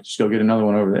then I just go get another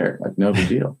one over there. Like, no big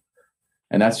deal.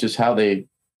 And that's just how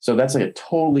so that's like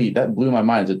that blew my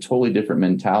mind. It's a totally different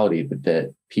mentality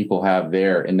that people have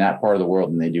there in that part of the world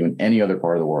than they do in any other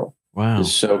part of the world. Wow.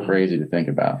 It's so crazy to think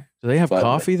about. Do they have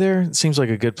coffee there? It seems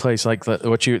like a good place. Like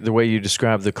the way you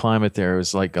described the climate there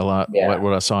is like a lot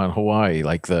what I saw in Hawaii.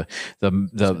 Like the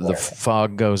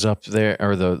fog goes up there,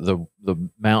 or the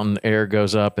mountain air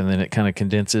goes up, and then it kind of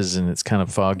condenses and it's kind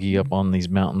of foggy up on these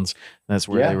mountains. That's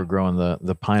where they were growing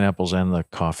the pineapples and the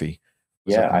coffee.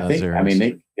 Yeah, I think areas. I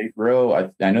mean they grow.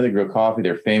 I know they grow coffee.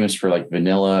 They're famous for like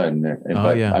vanilla I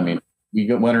mean,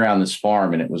 we went around this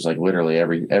farm and it was like literally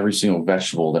every single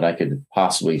vegetable that I could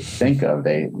possibly think of.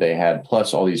 They had,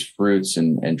 plus all these fruits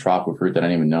and tropical fruit that I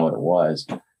didn't even know what it was.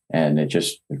 And it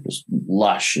was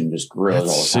lush and just grows all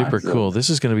the time. Super cool. This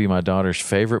is going to be my daughter's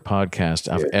favorite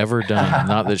podcast I've ever done.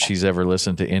 Not that she's ever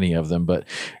listened to any of them, but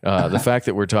the fact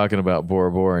that we're talking about Bora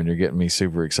Bora and you're getting me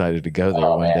super excited to go there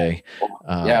one day.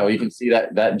 Well, you can see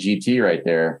that GT right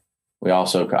there.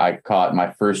 I caught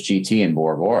my first GT in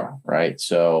Bora Bora, right?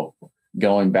 So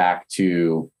going back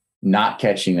to not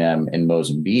catching them in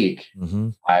Mozambique,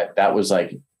 that was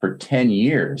like for 10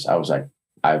 years. I was like,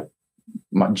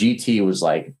 my GT was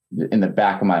like in the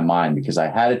back of my mind because I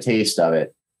had a taste of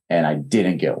it and I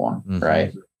didn't get one.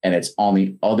 Right. And it's on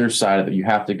the other side of it. You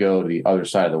have to go to the other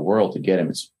side of the world to get them.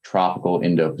 It's tropical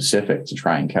Indo-Pacific to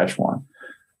try and catch one.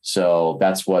 So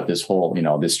that's what this whole,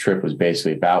 this trip was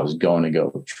basically about, was going to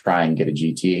go try and get a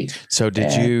GT. So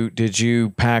did you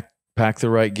pack the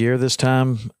right gear this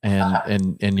time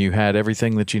and you had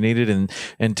everything that you needed?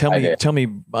 And tell me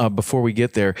before we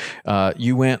get there,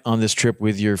 you went on this trip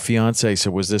with your fiance.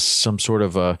 So was this some sort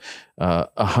of a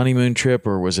honeymoon trip,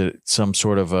 or was it some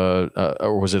sort of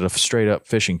or was it a straight up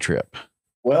fishing trip?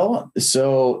 Well,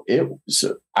 so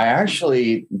I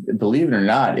actually, believe it or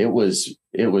not, it was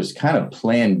kind of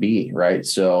plan B, right?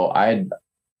 So I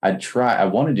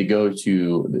wanted to go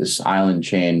to this island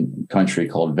chain country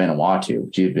called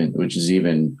Vanuatu, which is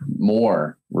even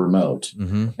more remote.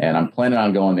 And I'm planning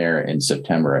on going there in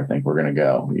September. I think we're going to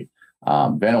go.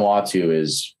 Vanuatu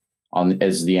is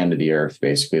the end of the earth.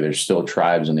 Basically, there's still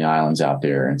tribes in the islands out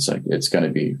there. And it's going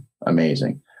to be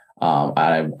amazing.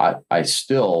 I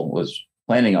still was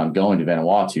planning on going to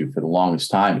Vanuatu for the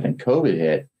longest time. And then COVID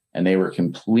hit and they were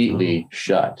completely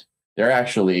shut.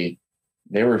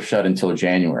 They were shut until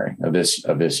January of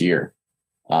this year.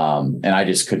 And I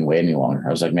just couldn't wait any longer. I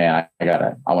was like, man,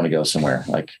 I want to go somewhere.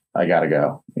 Like, I got to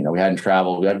go. We hadn't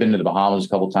traveled. I've been to the Bahamas a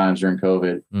couple of times during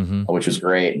COVID, which was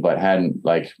great, but hadn't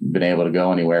been able to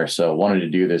go anywhere. So wanted to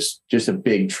do this, just a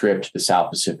big trip to the South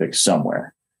Pacific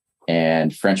somewhere.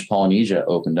 And French Polynesia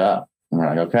opened up and we're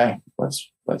like, okay,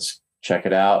 let's check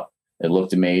it out. It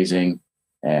looked amazing.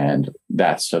 And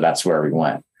that's where we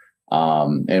went.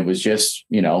 It was just,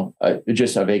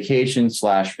 just a vacation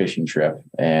 / fishing trip,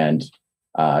 and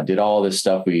did all this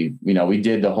stuff. We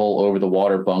did the whole over the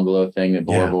water bungalow thing that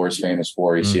Bora Bora is famous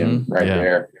for. You see them right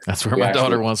there. That's where my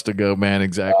daughter wants to go, man.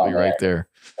 Exactly. Right there.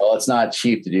 Well, it's not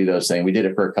cheap to do those things. We did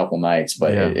it for a couple nights,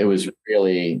 but it was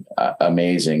really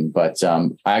amazing. But I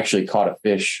actually caught a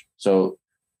fish. So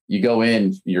you go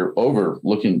in, you're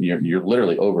overlooking, you're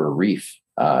literally over a reef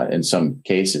in some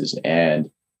cases,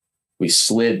 and we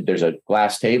slid. There's a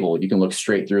glass table. You can look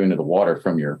straight through into the water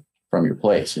from your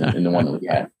place in the one that we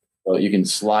had. So you can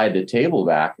slide the table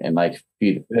back and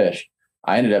feed the fish.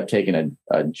 I ended up taking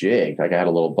a jig. I had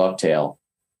a little bucktail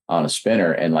on a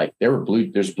spinner, and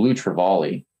there's blue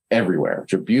trevally everywhere,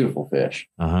 which are beautiful fish.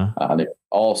 They're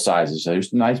all sizes. So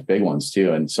there's nice big ones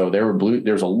too. And so there were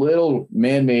there's a little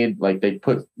man-made, they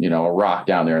put, a rock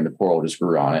down there and the coral just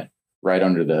grew on it right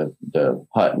under the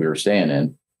hut we were staying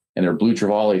in. And there were blue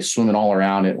trevally swimming all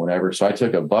around it, whatever. So I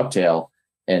took a bucktail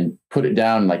and put it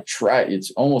down and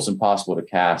it's almost impossible to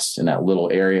cast in that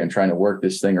little area and trying to work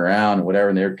this thing around and whatever.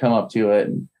 And they would come up to it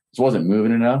and it just wasn't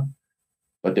moving enough.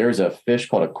 But there's a fish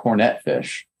called a cornet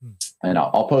fish. And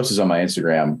I'll post this on my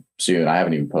Instagram soon. I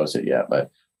haven't even posted it yet, but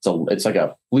it's like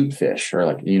a flute fish,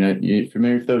 or you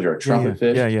familiar with those, or a trumpet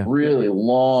fish? Yeah. Really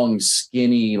long,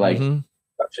 skinny,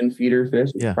 suction feeder fish.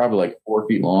 It's probably 4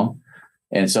 feet long.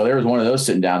 And so there was one of those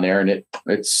sitting down there, and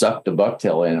it sucked the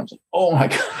bucktail in. I was like, oh my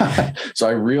God. So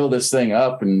I reeled this thing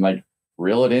up and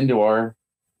reel it into our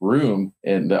room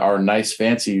in our nice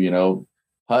fancy,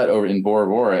 hut over in Bora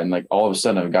Bora. And all of a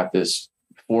sudden I've got this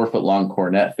 4 foot long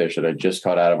cornet fish that I just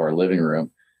caught out of our living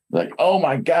room. Oh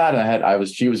my God. And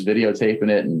she was videotaping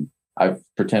it, and I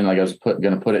pretended I was going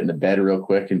to put it in the bed real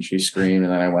quick, and she screamed.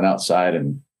 And then I went outside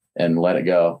and let it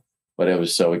go. but it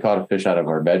was, so we caught a fish out of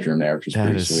our bedroom there, which was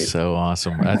pretty sweet. So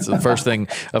awesome. That's the first thing,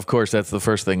 of course, that's the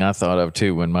first thing I thought of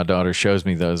too, when my daughter shows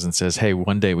me those and says, hey,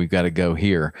 one day we've got to go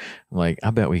here. I'm like,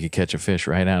 I bet we could catch a fish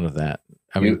right out of that.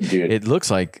 I mean, dude, it looks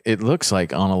like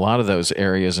on a lot of those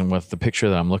areas, and with the picture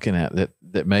that I'm looking at,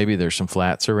 that maybe there's some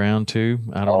flats around too.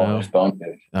 I don't know. There's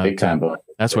bonefish, big time bonefish.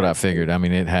 That's what I figured. I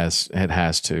mean, it has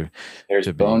to. There's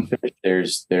bonefish.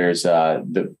 There's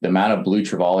the amount of blue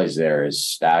trevallies there is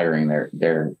staggering.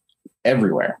 They're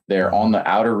everywhere. They're on the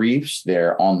outer reefs.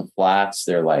 They're on the flats.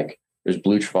 They're like, there's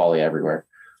blue trevally everywhere,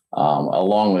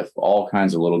 along with all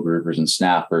kinds of little groupers and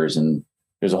snappers, and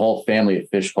there's a whole family of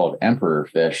fish called emperor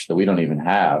fish that we don't even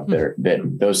have.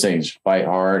 Those things fight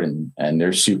hard and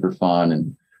they're super fun.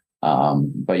 And,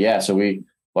 but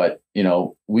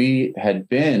we had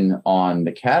been on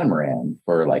the catamaran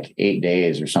for like 8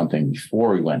 days or something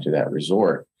before we went to that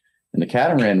resort. And the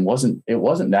catamaran wasn't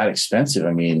that expensive.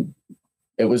 I mean,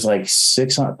 it was like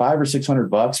 $500 or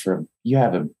 $600 for, you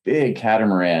have a big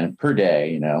catamaran per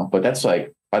day, but that's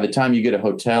like, by the time you get a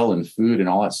hotel and food and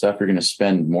all that stuff, you're going to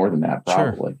spend more than that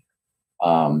probably.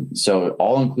 Sure. So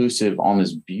all inclusive on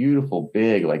this beautiful,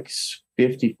 big, like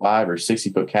 55 or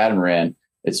 60 foot catamaran.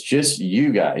 It's just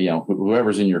you guys,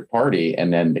 whoever's in your party,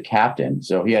 and then the captain.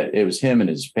 So it was him and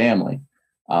his family.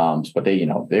 But they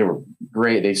were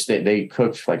great. They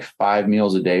cooked like 5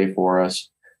 meals a day for us.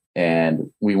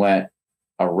 And we went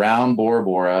around Bora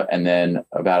Bora, and then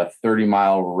about a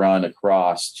 30-mile run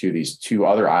across to these 2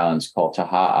 other islands called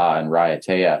Taha'a and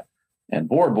Raiatea. And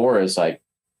Bora Bora is like,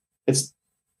 it's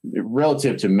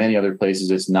relative to many other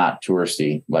places, it's not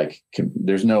touristy. Like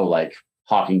there's no like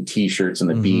hawking T-shirts on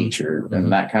the beach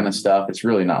and that kind of stuff. It's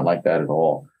really not like that at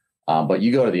all. But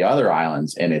you go to the other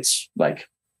islands and it's like,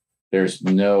 there's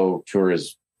no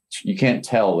tourists. You can't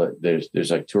tell that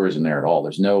there's like tourism there at all.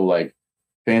 There's no like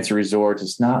fancy resorts.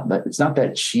 It's not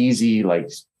that cheesy like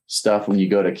stuff when you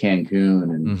go to Cancun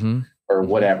and or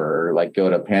whatever, or like go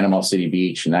to Panama City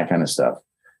Beach and that kind of stuff.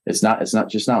 It's not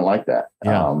like that.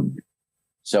 Yeah.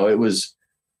 So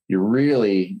you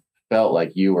really felt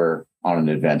like you were on an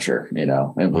adventure,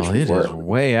 and well, it is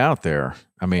way out there.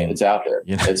 I mean, it's out there.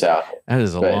 It's out there. That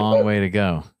is a long way to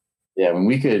go. Yeah.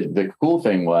 The cool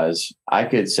thing was I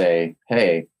could say,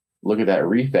 hey, look at that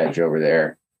reef edge over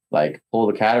there. Like pull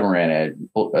the catamaran edge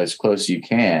as close as you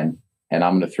can. And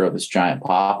I'm going to throw this giant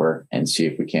popper and see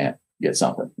if we can't get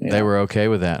something. They were okay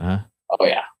with that, huh? Oh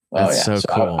yeah. That's so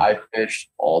cool. I fished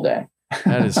all day.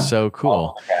 That is so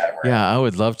cool. Yeah, I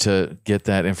would love to get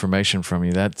that information from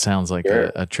you. That sounds like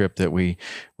a trip that we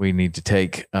need to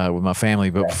take with my family.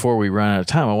 But before we run out of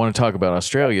time, I want to talk about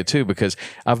Australia too, because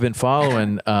I've been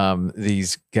following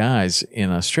these guys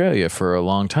in Australia for a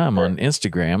long time on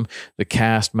Instagram, the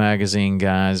Cast Magazine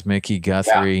guys, Mickey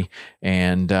Guthrie,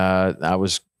 and I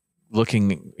was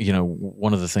looking,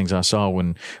 one of the things I saw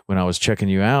when I was checking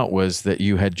you out was that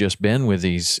you had just been with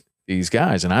these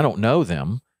guys, and I don't know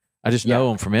them. I just know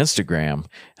them from Instagram.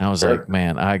 And I was like,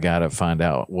 man, I got to find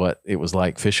out what it was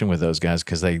like fishing with those guys,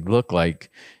 because they look like,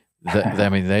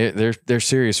 they're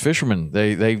serious fishermen.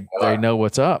 They know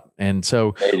what's up. And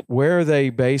so where are they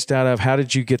based out of? How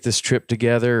did you get this trip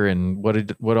together, and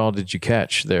what all did you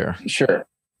catch there? Sure.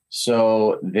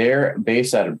 So they're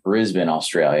based out of Brisbane,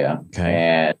 Australia,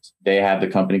 and they have the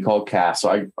company called Cast.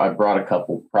 So I brought a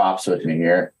couple props with me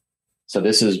here. So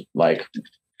this is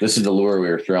the lure we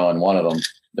were throwing. One of them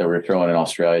that we were throwing in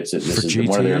Australia. This is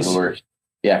one of their lures.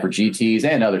 Yeah, for GTs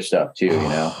and other stuff too.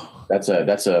 That's a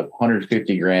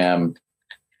 150 gram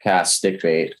cast stick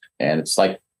bait, and it's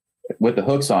like with the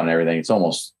hooks on and everything, it's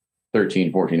almost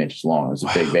 13, 14 inches long. It's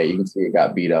a big bait. You can see it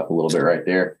got beat up a little bit right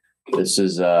there. This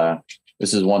is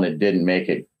one that didn't make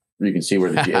it. You can see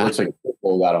where it looks like the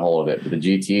pole got a hold of it. But the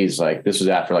GTs, like this was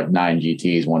after like 9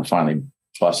 GTs, one finally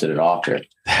busted it off there.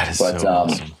 That is so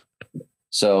awesome.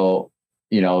 So,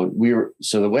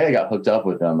 the way I got hooked up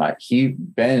with him,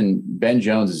 Ben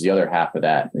Jones is the other half of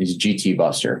that. He's a GT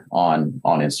buster on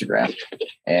Instagram.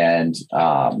 And,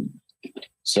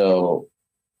 so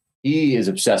he is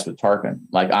obsessed with tarpon.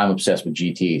 Like I'm obsessed with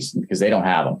GTs because they don't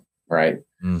have them. Right.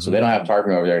 Mm-hmm. So they don't have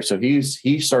tarpon over there. So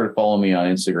he started following me on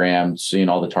Instagram, seeing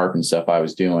all the tarpon stuff I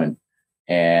was doing.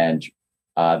 And,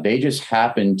 they just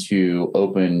happened to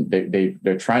open,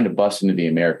 they're trying to bust into the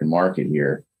American market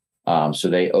here. So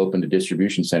they opened a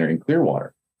distribution center in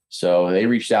Clearwater. So they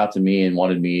reached out to me and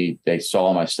they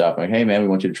saw my stuff like, hey man, we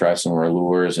want you to try some of our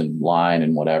lures and line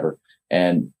and whatever.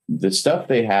 And the stuff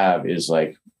they have is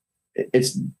like,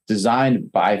 it's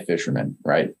designed by fishermen,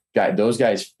 right? Those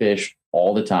guys fish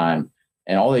all the time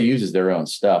and all they use is their own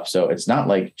stuff. So it's not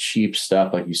like cheap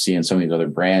stuff like you see in some of these other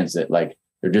brands that like,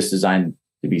 they're just designed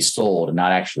to be sold and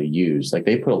not actually used. Like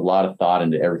they put a lot of thought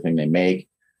into everything they make,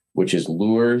 which is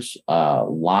lures,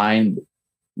 line.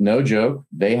 No joke.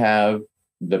 They have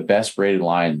the best braided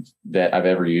line that I've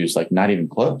ever used. Like not even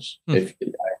close. I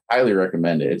highly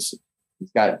recommend it. It's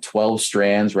got 12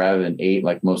 strands rather than 8,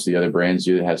 like most of the other brands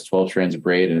do. It has 12 strands of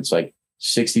braid, and it's like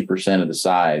 60% of the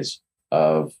size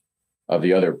of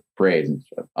the other braids. And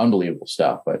unbelievable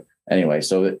stuff. But anyway,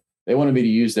 so they wanted me to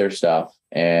use their stuff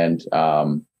and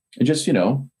just,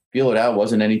 feel it out.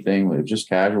 Wasn't anything. It was just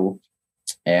casual,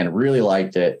 and really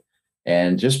liked it.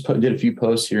 And just did a few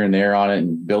posts here and there on it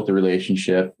and built a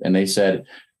relationship. And they said,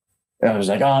 I was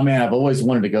like, oh man, I've always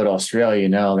wanted to go to Australia,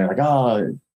 And they're like,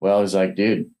 oh, well, I was like,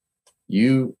 dude,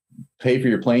 you pay for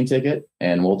your plane ticket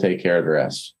and we'll take care of the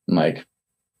rest. I'm like,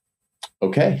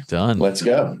 okay, done. Let's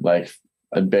go. Like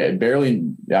I've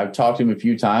talked to him a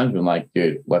few times, but I'm like,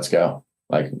 dude, let's go.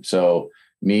 Like, so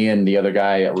me and the other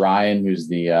guy, Ryan, who's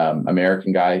the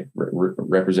American guy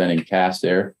representing Cast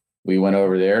there, we went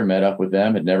over there, met up with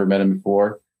them, had never met them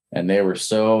before. And they were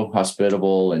so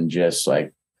hospitable and just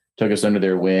like took us under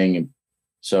their wing. And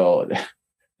so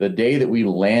the day that we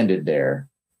landed there,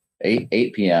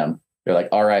 8 p.m., they're like,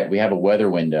 all right, we have a weather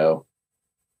window,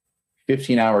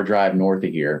 15-hour drive north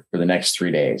of here for the next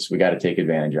 3 days. We got to take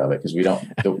advantage of it because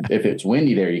if it's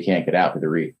windy there, you can't get out to the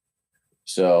reef.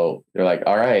 So they're like,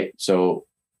 all right. So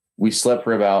we slept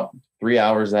for about 3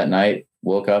 hours that night,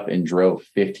 woke up and drove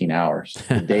 15 hours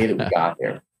the day that we got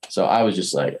there. So I was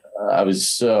just like,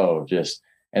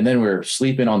 and then we were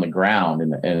sleeping on the ground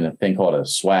in a thing called a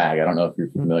swag. I don't know if you're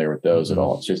familiar with those at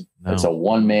all. It's just, It's a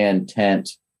one-man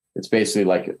tent. It's basically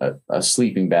like a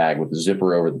sleeping bag with a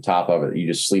zipper over the top of it. You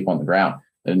just sleep on the ground.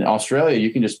 And in Australia,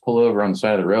 you can just pull over on the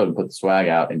side of the road and put the swag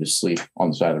out and just sleep on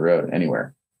the side of the road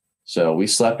anywhere. So we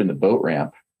slept in the boat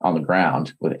ramp on the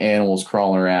ground with animals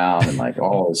crawling around and like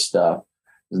all this stuff.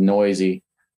 It was noisy.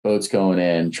 Boats going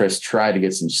in. Tried to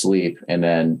get some sleep. And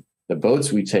then the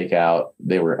boats we take out,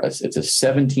 it's a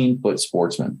 17-foot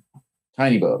Sportsman,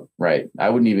 tiny boat, right? I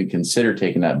wouldn't even consider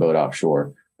taking that boat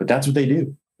offshore, but that's what they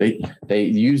do. They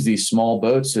use these small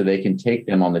boats so they can take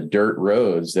them on the dirt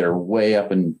roads that are way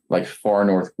up in like far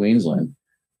north Queensland.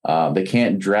 They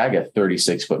can't drag a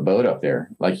 36-foot boat up there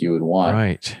like you would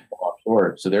want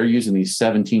offshore. So they're using these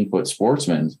 17-foot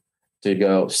Sportsmen to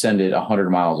go send it 100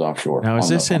 miles offshore. Now, is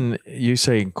this you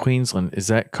say Queensland, is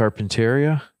that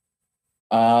Carpentaria?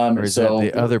 Or is that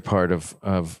the other part of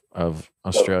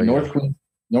Australia?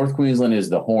 North Queensland is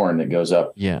the Horn that goes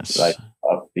up, like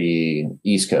up the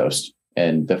east coast.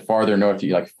 And the farther north,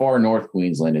 like far north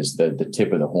Queensland is the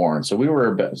tip of the Horn. So we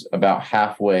were about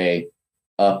halfway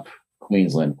up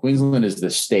Queensland. Queensland is the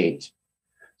state.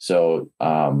 So,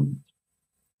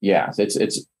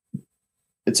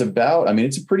 it's about,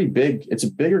 it's it's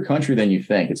a bigger country than you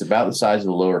think. It's about the size of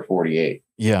the lower 48.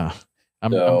 Yeah.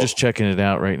 I'm just checking it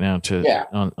out right now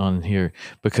on here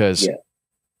because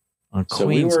on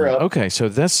Queensland. Okay. So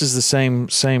this is the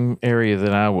same area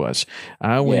that I was.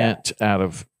 I went out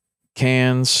of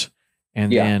Cairns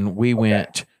and then we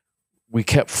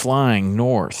kept flying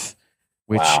north,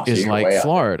 which is like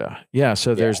Florida. Yeah.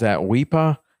 So there's that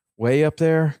Weipa way up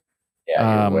there.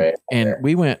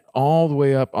 We went all the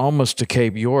way up almost to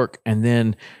Cape York. And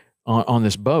then on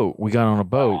this boat, we got on a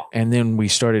boat and then we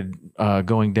started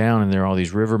going down and there are all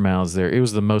these river mouths there. It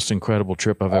was the most incredible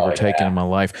trip I've ever taken in my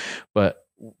life. But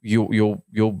you'll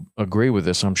agree with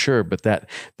this, I'm sure. But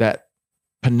that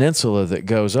peninsula that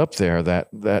goes up there,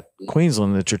 that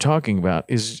Queensland that you're talking about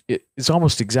it's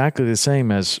almost exactly the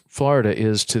same as Florida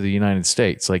is to the United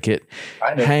States. Like it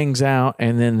hangs out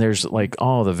and then there's like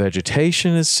all the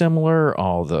vegetation is similar,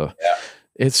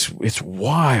 it's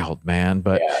wild, man.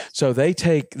 But so they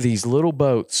take these little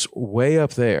boats way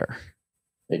up there.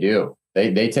 They do.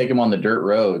 They take them on the dirt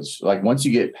roads. Like once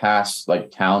you get past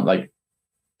like town, like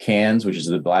Cairns, which is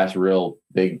the last real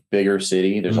bigger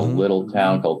city, there's a little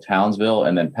town called Townsville.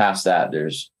 And then past that,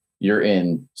 you're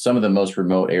in some of the most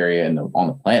remote area on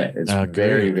the planet. It's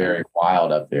very, very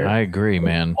wild up there. I agree,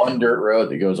 man. One dirt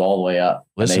road that goes all the way up.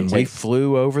 Listen, we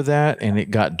flew over that and it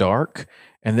got dark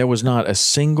and there was not a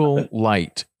single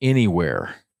light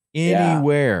anywhere. And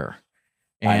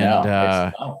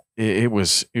it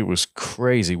was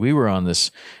crazy. We were on this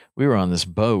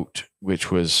boat, which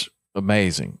was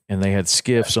amazing, and they had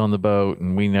skiffs on the boat,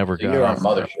 and we never got on a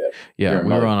mothership. Yeah, we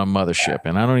were on a mothership,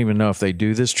 and I don't even know if they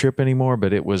do this trip anymore,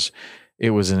 but it was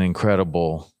an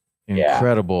incredible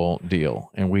deal,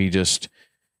 and we just,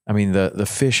 the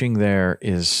fishing there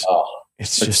is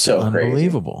it's just so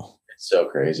unbelievable. Crazy. It's so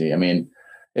crazy.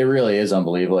 It really is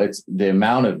unbelievable. It's the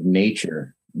amount of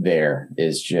nature there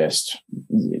is just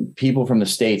people from the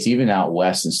States, even out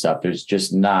west and stuff. There's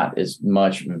just not as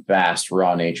much vast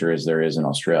raw nature as there is in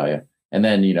Australia. And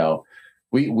then,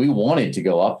 we wanted to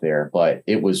go up there, but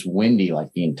it was windy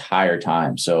like the entire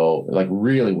time. So like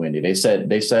really windy. They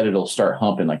said it'll start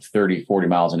humping like 30, 40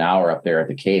 miles an hour up there at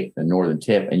the Cape, the northern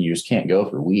tip, and you just can't go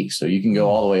for weeks. So you can go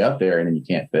all the way up there and then you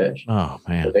can't fish. Oh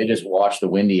man. So they just watch the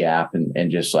windy app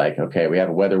and just like, okay, we have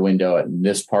a weather window at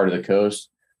this part of the coast.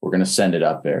 We're going to send it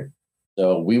up there.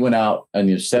 So we went out on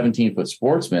the 17-foot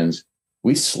Sportsman's.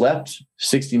 We slept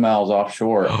 60 miles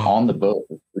offshore on the boat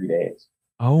for 3 days.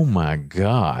 Oh my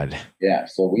God. Yeah.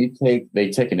 So they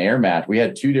take an air match. We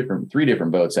had three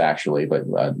different boats actually, but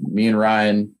me and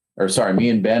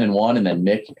Ben in one, and then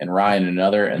Nick and Ryan in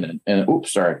another. And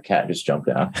oops, sorry, cat just jumped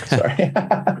out. Sorry.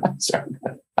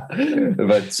 Sorry.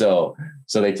 But so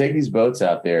they take these boats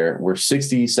out there. We're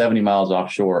 60, 70 miles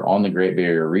offshore on the Great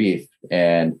Barrier Reef.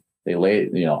 And they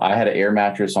laid, I had an air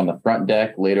mattress on the front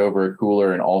deck, laid over a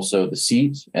cooler and also the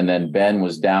seat. And then Ben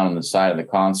was down on the side of the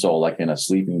console, like in a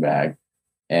sleeping bag.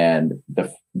 And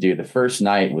the first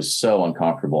night was so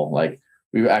uncomfortable. Like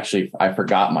I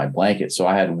forgot my blanket. So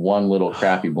I had one little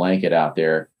crappy blanket out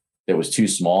there that was too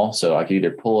small. So I could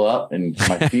either pull up and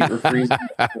my feet were freezing,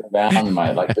 pull down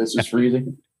and this was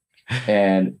freezing.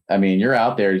 And I mean, you're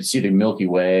out there, you see the Milky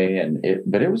Way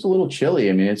but it was a little chilly.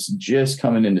 I mean, it's just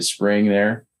coming into spring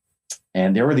there.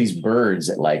 And there were these birds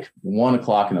at like 1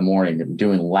 o'clock in the morning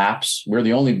doing laps. We're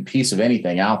the only piece of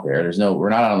anything out there. We're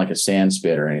not on like a sand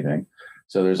spit or anything.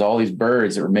 So there's all these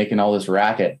birds that were making all this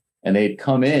racket, and they'd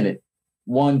come in at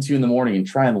 1, 2 in the morning and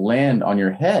try and land on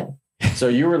your head. So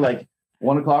you were like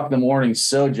 1 o'clock in the morning,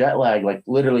 so jet lagged, like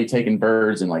literally taking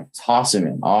birds and like tossing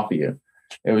them off of you.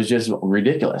 It was just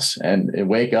ridiculous. And it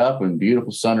wake up and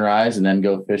beautiful sunrise and then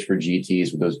go fish for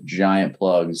GTs with those giant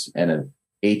plugs and a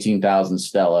 18,000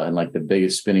 Stella and like the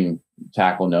biggest spinning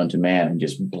tackle known to man, and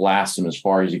just blast them as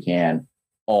far as you can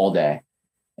all day.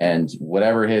 And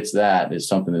whatever hits that is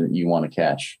something that you want to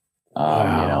catch.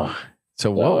 Wow.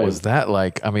 So what was that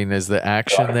like? I mean, is the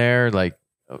action there like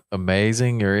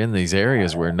amazing? You're in these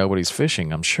areas where nobody's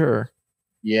fishing, I'm sure.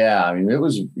 Yeah. I mean, it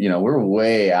was, we're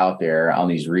way out there on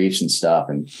these reefs and stuff.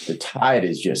 And the tide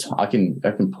is just, I can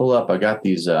pull up. I got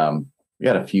these, we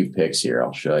got a few pics here.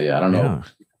 I'll show you. I don't know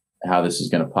how this is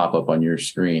going to pop up on your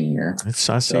screen here.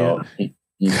 I see it.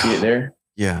 You see it there?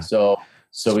 Yeah.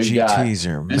 So we've got,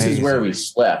 this is where we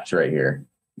slept right here.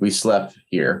 We slept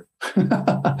here.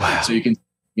 Wow. So you can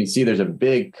see there's a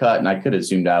big cut, and I could have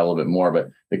zoomed out a little bit more, but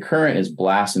the current is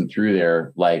blasting through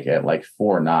there like at like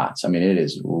 4 knots. I mean, it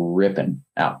is ripping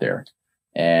out there.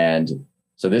 And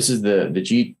so this is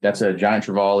that's a giant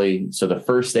trevally. So the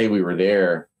first day we were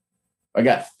there, I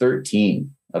got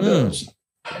 13 of those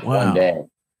one day.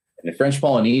 In French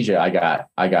Polynesia, I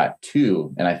got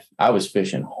 2, and I was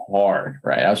fishing hard,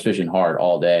 right? I was fishing hard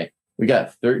all day. We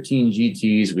got 13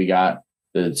 GTs. We got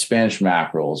the Spanish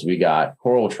mackerels. We got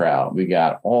coral trout. We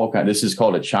got all kinds. This is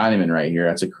called a Chinaman right here.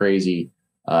 That's a crazy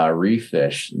reef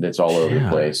fish that's all over the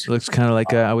place. It looks kind of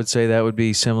like I would say that would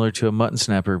be similar to a mutton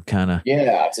snapper kind of.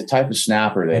 Yeah, it's a type of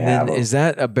snapper they have. Is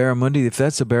that a barramundi? If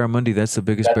that's a barramundi, that's the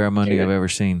biggest barramundi I've ever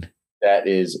seen. That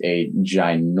is a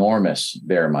ginormous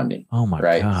barramundi. Oh my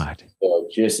God. So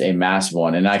just a massive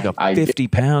one. And like a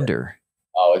 50-pounder.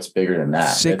 Oh, it's bigger than that.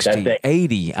 60,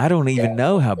 80. I don't even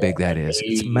know how big that is.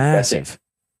 It's massive.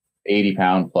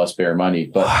 80-pound plus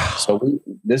barramundi. But so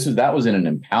that was in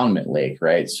an impoundment lake,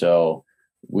 right? So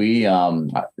we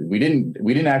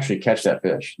didn't actually catch that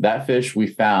fish. That fish we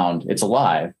found, it's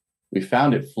alive. We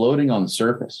found it floating on the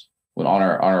surface on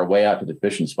our way out to the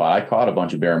fishing spot. I caught a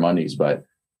bunch of barramundis, but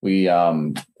we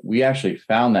actually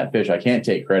found that fish. I can't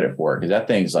take credit for it because that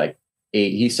thing's like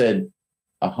he said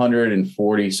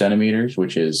 140 centimeters,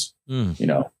 which is,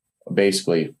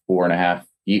 basically 4.5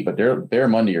 feet, but their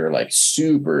barramundi are like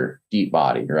super deep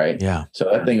body, right? Yeah.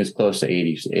 So that thing is close to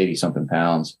 80 something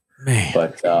pounds. Man.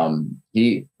 But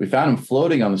we found him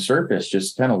floating on the surface,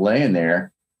 just kind of laying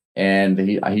there. And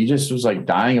he just was like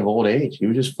dying of old age. He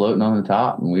was just floating on the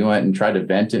top, and we went and tried to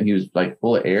vent it. He was like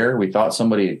full of air. We thought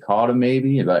somebody had caught him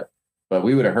maybe, but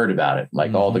we would have heard about it.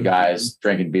 Like all the guys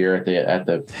drinking beer at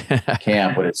the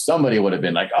camp, but somebody would have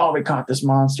been like, "Oh, we caught this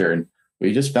monster." And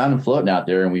we just found him floating out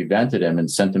there, and we vented him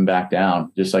and sent him back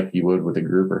down just like you would with a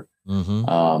grouper.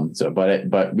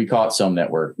 But we caught some that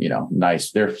were,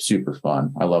 nice. They're super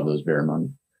fun. I love those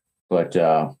barramundi. But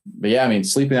yeah, I mean,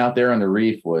 sleeping out there on the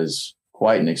reef was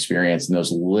quite an experience in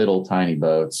those little tiny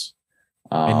boats.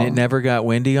 And it never got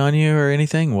windy on you or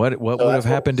anything? What would have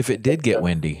happened if it did get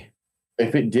windy?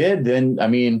 if it did, then I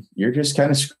mean, you're just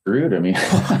kind of screwed. I mean,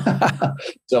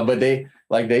 but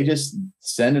they just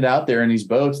send it out there in these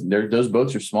boats. Those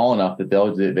boats are small enough that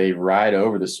they ride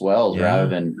over the swells rather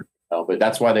than. But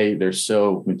that's why they're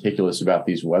so meticulous about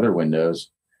these weather windows.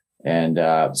 And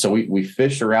so we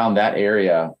fished around that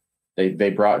area. They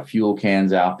brought fuel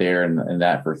cans out there and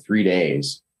that for 3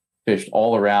 days. Fished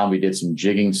all around. We did some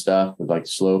jigging stuff with like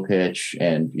slow pitch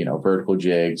and vertical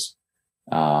jigs.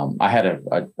 I had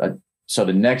so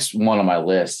the next one on my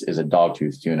list is a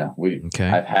dogtooth tuna.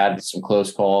 I've had some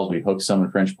close calls. We hooked some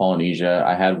in French Polynesia.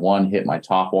 I had one hit my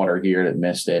top water here that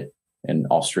missed it in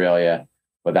Australia,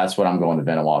 but that's what I'm going to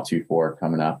Vanuatu for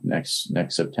coming up next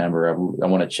September. I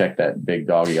want to check that big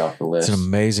doggy off the list. It's an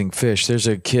amazing fish. There's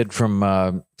a kid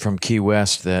from Key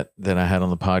West that I had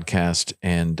on the podcast,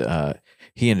 and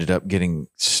he ended up getting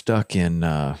stuck in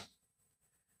where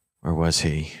was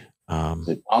he? Is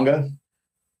it Tonga?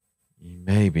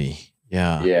 Maybe.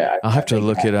 Yeah. Yeah. I'll have to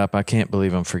look it up. I can't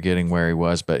believe I'm forgetting where he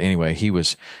was, but anyway, he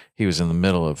was in the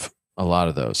middle of a lot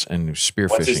of those and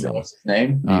spearfishing. What's his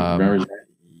name? Do you remember his name?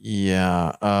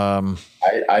 Yeah.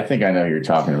 I think I know who you're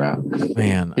talking about.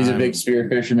 Man, he's a big spear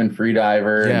fisherman, free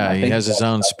diver. Yeah, he has his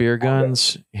own spear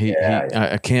guns.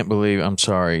 I can't believe. I'm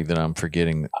sorry that I'm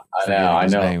forgetting. I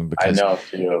know. Name because, I know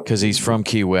too. Because he's from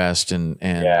Key West, and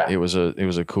it was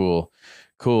a cool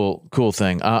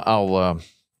thing.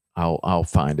 I'll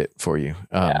find it for you.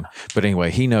 But anyway,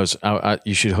 he knows.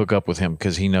 You should hook up with him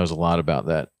because he knows a lot about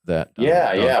that.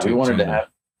 We wanted to have.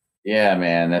 Yeah,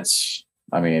 man. That's.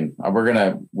 I mean,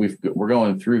 we're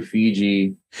going through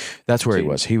Fiji. That's where he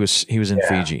was. He was in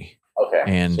Fiji. Okay.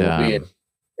 And so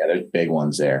there's big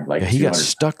ones there. Like he got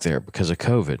stuck there because of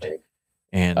COVID,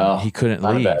 and he couldn't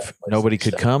leave. Nobody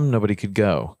could come. Nobody could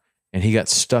go, and he got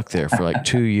stuck there for like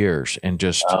 2 years and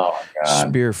just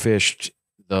spearfished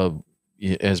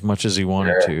as much as he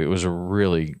wanted to. It was a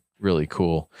really, really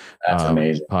cool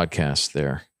amazing podcast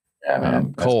there. Yeah,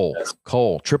 man.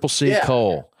 Cole, Triple C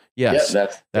Cole. Yes,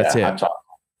 that's it.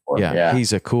 Yeah,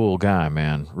 he's a cool guy,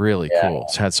 man. Really cool.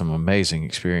 He's had some amazing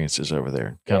experiences over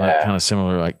there. Kind of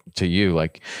similar like to you,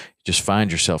 like just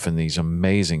find yourself in these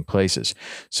amazing places.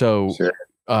 So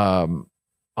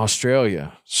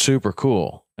Australia, super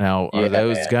cool. Now, are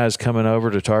those guys coming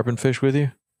over to tarpon fish with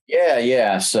you?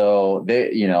 Yeah. So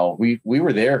we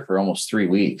were there for almost 3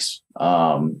 weeks.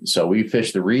 So we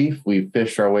fished the reef. We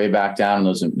fished our way back down.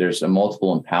 There's a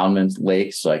multiple impoundment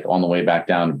lakes, like on the way back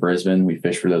down to Brisbane. We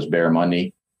fished for those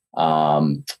barramundi.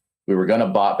 We were going to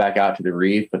bot back out to the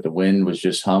reef, but the wind was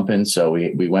just humping. So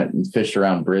we went and fished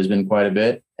around Brisbane quite a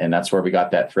bit. And that's where we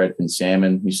got that threadfin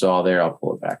salmon you saw there. I'll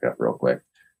pull it back up real quick.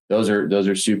 Those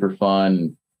are super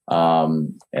fun.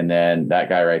 And then that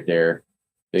guy right there,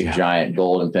 giant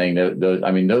golden thing.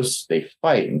 Those they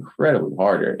fight incredibly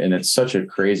hard, and it's such a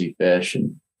crazy fish.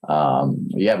 And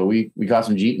but we caught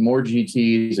some more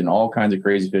GTs and all kinds of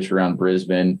crazy fish around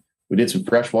Brisbane. We did some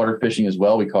freshwater fishing as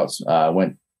well. We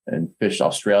went and fished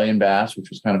Australian bass, which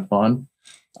was kind of fun.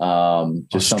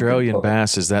 Australian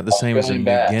bass, is that the same as a New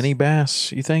Guinea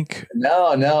bass, you think?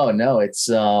 No. It's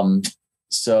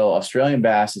so Australian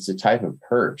bass, it's a type of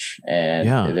perch, and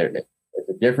it's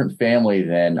a different family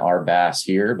than our bass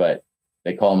here, but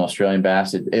they call them Australian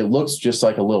bass. It looks just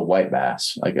like a little white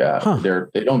bass. Like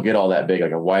they don't get all that big,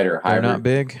 like a whiter hybrid. They're not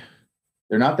big.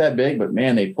 They're not that big, but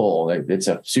man, they pull. It's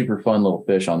a super fun little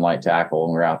fish on light tackle,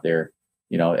 and we're out there.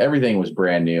 Everything was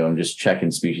brand new. I'm just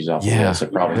checking species off the list.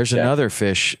 There's another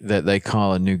fish that they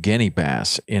call a New Guinea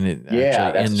bass in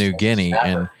New Guinea. Snapper.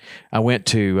 And I went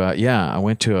to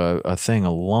a thing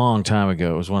a long time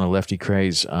ago. It was one of Lefty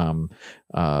Cray's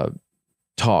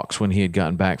talks when he had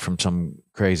gotten back from some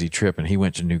crazy trip, and he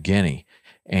went to New Guinea,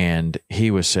 and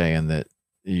he was saying that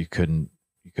you couldn't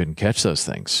catch those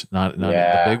things, not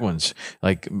the big ones.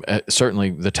 Like certainly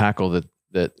the tackle that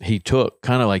he took,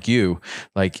 kind of like you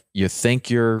think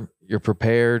you're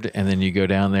prepared, and then you go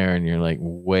down there and you're like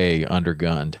way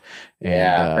undergunned.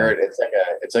 I heard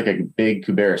it's like a big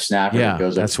Kubera snapper. Yeah,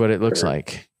 that's what it looks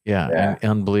like. Yeah. And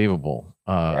unbelievable.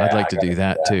 I'd like to do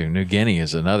that too. New Guinea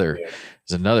is another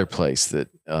place that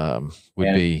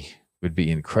would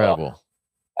be incredible. Well,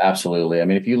 absolutely. I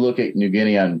mean, if you look at New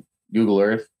Guinea on Google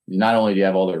Earth, not only do you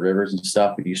have all the rivers and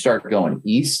stuff, but you start going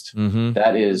east,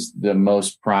 that is the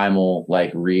most primal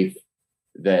reef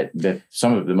that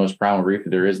some of the most primal reef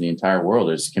that there is in the entire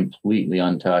world. Is completely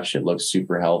untouched. It looks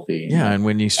super healthy. Yeah. And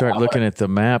when you start looking at the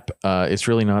map, it's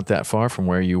really not that far from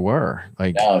where you were.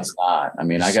 No, it's not. I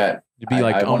mean, it'd be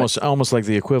almost like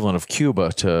the equivalent of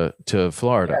Cuba to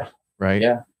Florida. Right.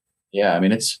 Yeah. I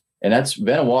mean, that's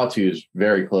Vanuatu is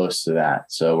very close to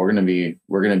that. So we're going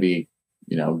to be,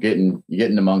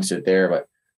 getting amongst it there. But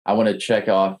I want to check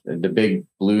off the big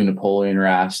blue Napoleon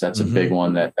wrasse. That's a big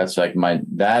one. That's like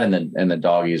that and the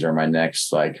doggies are my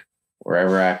next, like,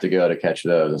 wherever I have to go to catch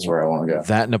those. That's where I want to go.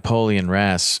 That Napoleon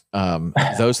wrasse,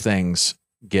 those things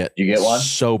get you get one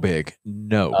so big.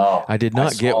 No, I did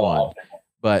not get one.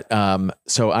 But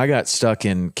so I got stuck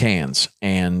in Cairns,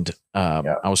 and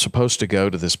I was supposed to go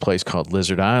to this place called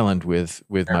Lizard Island with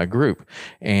my group,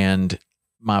 and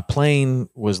my plane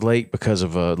was late because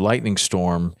of a lightning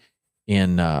storm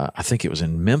in I think it was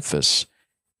in Memphis,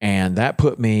 and that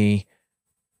put me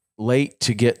late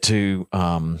to get to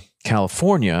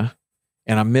California,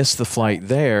 and I missed the flight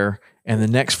there. And the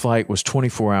next flight was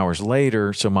 24 hours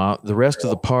later, so the rest of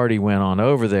the party went on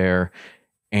over there,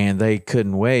 and they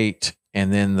couldn't wait.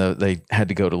 And then they had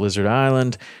to go to Lizard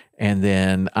Island, and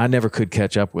then I never could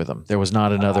catch up with them. There was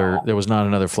not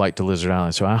another flight to Lizard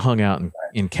Island, so I hung out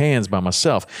in Cairns by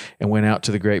myself and went out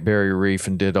to the Great Barrier Reef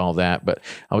and did all that. But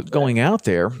I was going out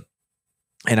there,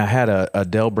 and I had a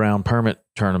Del Brown Permit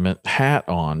Tournament hat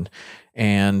on,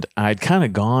 and I'd kind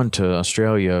of gone to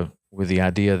Australia with the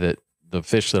idea that the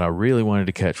fish that I really wanted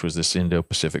to catch was this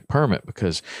Indo-Pacific permit,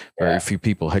 because very few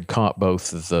people had caught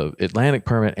both the Atlantic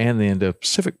permit and the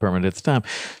Indo-Pacific permit at the time.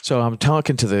 So I'm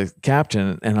talking to the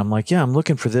captain, and I'm like, yeah, I'm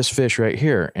looking for this fish right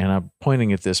here. And I'm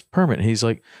pointing at this permit. And he's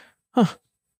like, we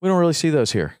don't really see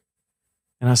those here.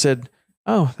 And I said,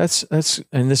 oh, that's,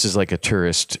 and this is like a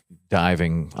tourist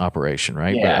diving operation,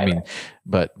 right? Yeah, but I mean,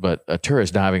 but a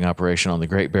tourist diving operation on the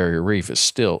Great Barrier Reef is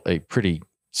still a pretty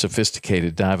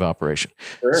sophisticated dive operation.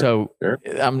 Sure.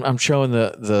 I'm showing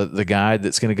the guide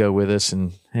that's going to go with us,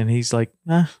 and he's like,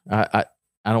 I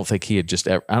don't think he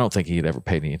had ever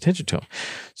paid any attention to him.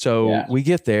 So we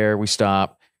get there, we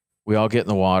stop, we all get in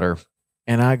the water,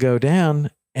 and I go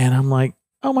down, and I'm like,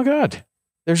 oh my God,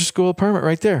 there's a school permit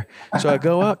right there. So I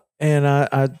go up and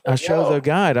I show the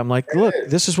guide. I'm like, look,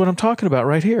 this is what I'm talking about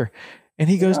right here. And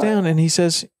he goes down and he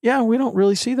says, yeah, we don't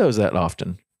really see those that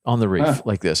often on the reef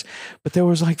like this, but there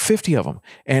was like 50 of them.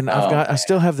 And I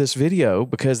still have this video,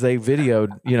 because they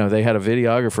videoed, they had a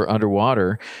videographer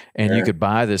underwater, and you could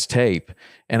buy this tape.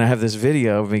 And I have this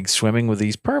video of me swimming with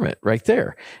these permit right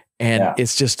there. And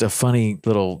it's just a funny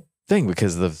little thing,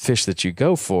 because the fish that you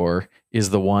go for is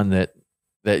the one that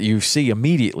you see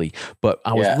immediately. But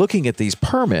I was looking at these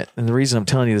permit, and the reason I'm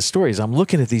telling you the story is I'm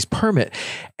looking at these permit,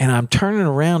 and I'm turning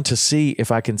around to see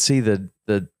if I can see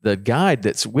the guide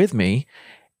that's with me.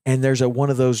 And there's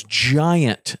one of those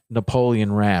giant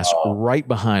Napoleon wrasse right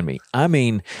behind me. I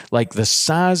mean, like the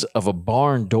size of a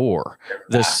barn door.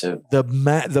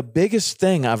 The biggest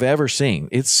thing I've ever seen.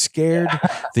 It scared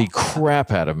the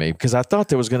crap out of me, because I thought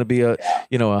there was going to be a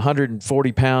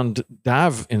 140-pound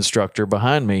dive instructor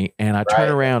behind me, and I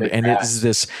turn around and it's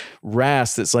this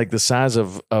wrasse that's like the size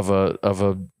of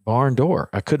a barn door.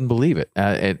 I couldn't believe it.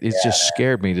 It just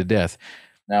scared me to death.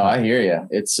 No, I hear you.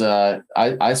 It's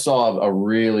I saw a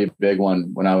really big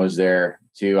one when I was there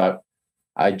too.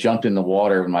 I jumped in the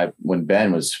water when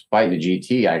Ben was fighting a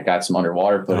GT. I got some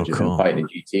underwater footage of him fighting a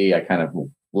GT. I kind of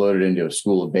floated into a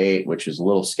school of bait, which is a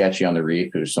little sketchy on the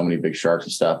reef. There's so many big sharks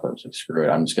and stuff. I was like, screw it,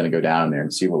 I'm just going to go down there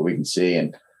and see what we can see.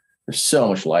 And there's so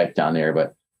much life down there.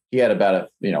 But he had about a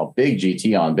big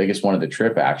GT on, biggest one of the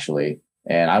trip actually.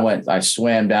 And I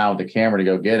swam down with the camera to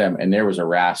go get him, and there was a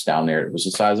wrasse down there. It was the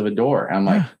size of a door. And I'm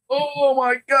like, oh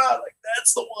my God, like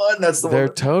that's the one. They're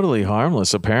totally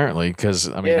harmless, apparently, because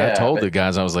I told the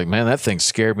guys, I was like, man, that thing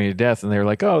scared me to death. And they were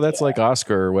like, oh, that's like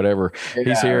Oscar or whatever.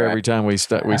 He's here every time we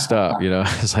stop.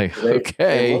 It's like,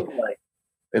 okay.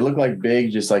 They look like big,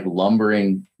 just like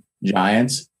lumbering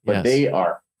giants, but they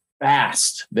are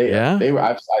fast.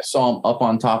 I saw them up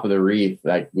on top of the reef.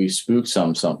 Like we spooked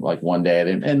some like one day,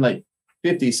 and like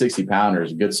 50, 60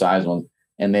 pounders, good size ones.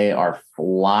 And they are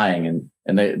flying.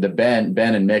 And the Ben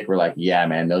and Mick were like, yeah,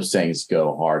 man, those things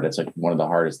go hard. That's like one of the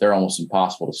hardest. They're almost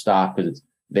impossible to stop, because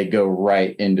they go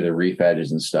right into the reef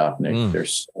edges and stuff. And they're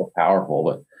so powerful.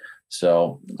 But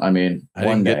so, I mean, I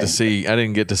didn't get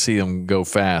to see them go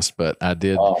fast, but I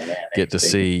did get to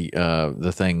see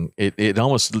the thing. It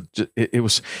almost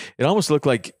looked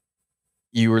like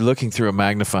you were looking through a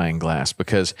magnifying glass,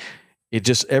 because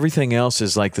everything else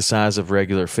is like the size of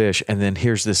regular fish. And then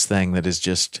here's this thing that is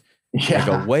just like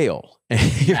a whale.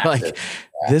 And you're like,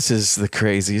 this is the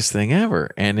craziest thing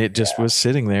ever. And it just was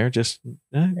sitting there, just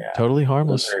totally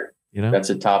harmless. That's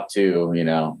a top two,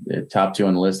 top two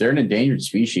on the list. They're an endangered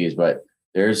species, but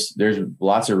there's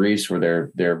lots of reefs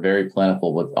where they're very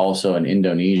plentiful, but also in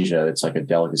Indonesia, it's like a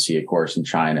delicacy, of course, in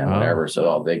China and whatever.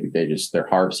 So they're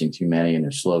harvesting too many, and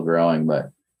they're slow growing,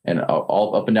 and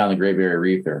all up and down the Great Barrier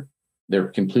Reef, they're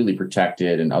completely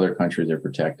protected, and other countries are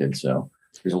protected. So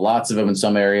there's lots of them in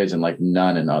some areas and like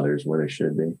none in others where they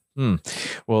should be.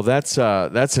 Well, that's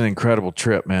an incredible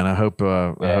trip, man. I hope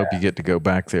you get to go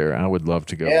back there. I would love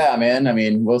to go. Yeah, man. I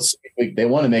mean, we'll see. They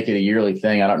want to make it a yearly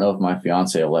thing. I don't know if my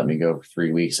fiance will let me go for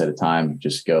 3 weeks at a time.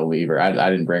 Just go leave her. I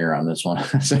didn't bring her on this one.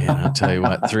 So. Man, I'll tell you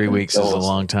what, 3 weeks is a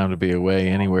long time to be away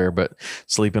anywhere, but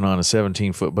sleeping on a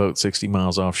 17-foot boat 60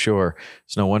 miles offshore.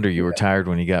 It's no wonder you were tired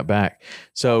when you got back.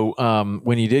 So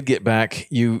when you did get back,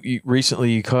 you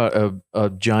recently caught a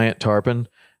giant tarpon.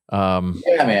 Yeah,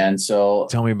 man. So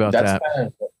tell me about that.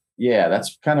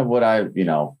 That's kind of what I've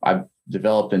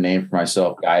developed a name for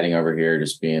myself guiding over here,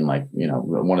 just being like,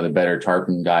 one of the better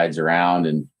tarpon guides around.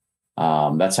 And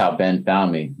that's how Ben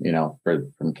found me,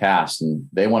 from Cast, and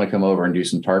they want to come over and do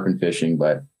some tarpon fishing,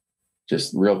 but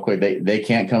just real quick, they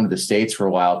can't come to the States for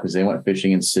a while because they went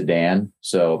fishing in Sudan.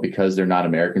 So because they're not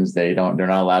Americans, they're not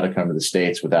allowed to come to the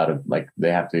States without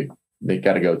they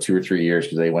got to go 2 or 3 years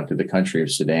because they went to the country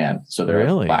of Sudan. So they're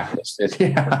really blacklisted.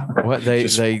 Yeah. What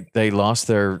they lost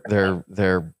their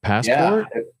passport?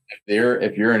 Yeah.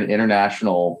 If you're an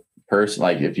international person,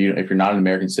 like if you're not an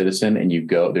American citizen and you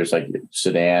go, there's like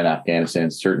Sudan, Afghanistan,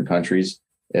 certain countries.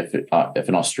 If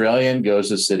an Australian goes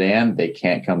to Sudan, they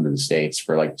can't come to the States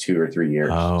for like 2 or 3 years.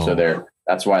 Oh. So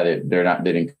that's why they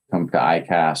didn't come to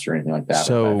ICAST or anything like that.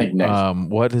 So I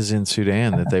think what is in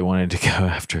Sudan that they wanted to go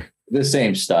after? The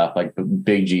same stuff, like the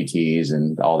big GTs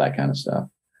and all that kind of stuff.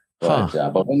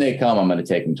 But when they come, I'm going to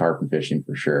take them tarpon fishing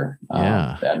for sure.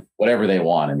 Whatever they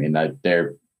want. I mean,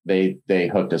 they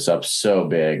hooked us up so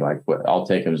big. Like I'll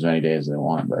take them as many days as they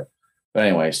want. But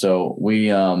anyway, so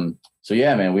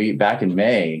yeah, man. We back in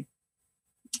May,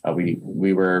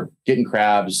 we were getting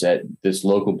crabs at this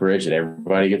local bridge that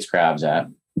everybody gets crabs at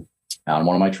on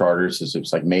one of my charters. It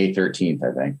was like May 13th,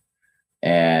 I think.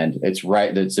 And it's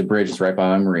the bridge is right by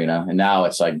my marina. And now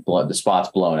it's like the spot's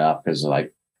blown up because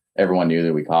like everyone knew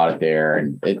that we caught it there.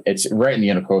 And it's right in the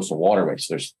intercoastal waterway.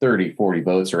 So there's 30, 40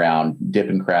 boats around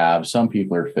dipping crabs. Some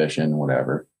people are fishing,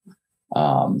 whatever.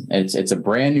 It's a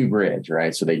brand new bridge,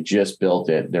 right? So they just built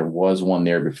it. There was one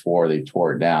there before they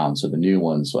tore it down. So the new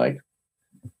one's like,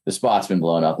 the spot's been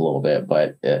blown up a little bit,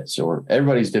 but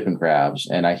everybody's dipping crabs.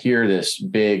 And I hear this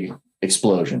big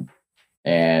explosion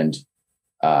and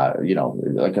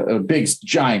like a big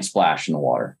giant splash in the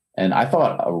water. And I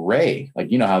thought a ray,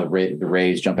 like, how the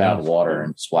rays jump out of the water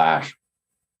and splash.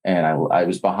 And I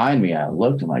was behind me. I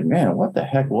looked and like, man, what the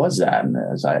heck was that? And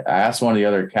as I asked one of the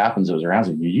other captains that was around, I was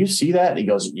like, did you see that? And he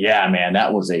goes, yeah, man,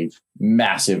 that was a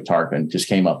massive tarpon, just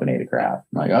came up and ate a crab.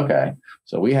 I'm like, okay.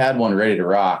 So we had one ready to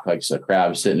rock, like a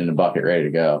crab sitting in a bucket, ready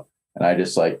to go. And I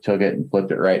just like took it and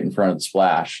flipped it right in front of the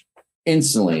splash,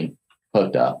 instantly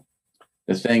hooked up.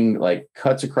 The thing like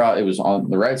cuts across, it was on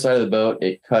the right side of the boat.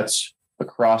 It cuts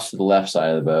across to the left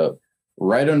side of the boat,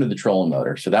 right under the trolling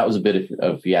motor. So that was a bit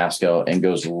of a fiasco and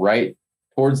goes right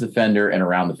towards the fender and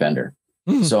around the fender.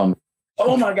 So I'm,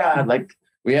 oh my God, like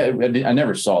I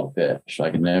never saw the fish.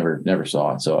 Like I never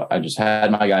saw it. So I just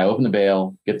had my guy open the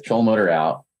bail, get the trolling motor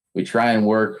out. We try and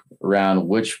work around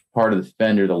which part of the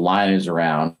fender the line is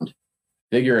around,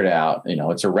 figure it out.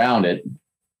 It's around it,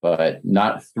 but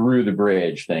not through the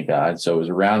bridge, thank God. So it was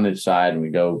around the side and we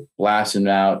go blasting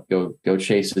out, go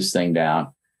chase this thing down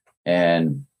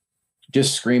and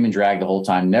just scream and drag the whole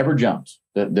time. Never jumped.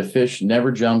 The fish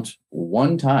never jumped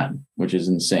one time, which is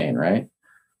insane, right?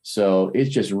 So it's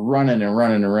just running and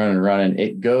running and running and running.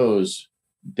 It goes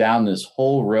down this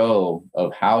whole row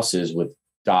of houses with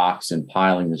docks and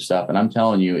pilings and stuff. And I'm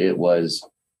telling you, it was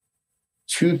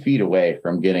 2 feet away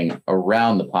from getting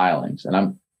around the pilings. And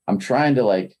I'm trying to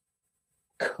like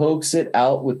coax it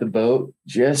out with the boat,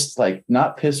 just like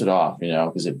not piss it off,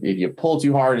 because if you pull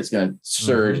too hard, it's going to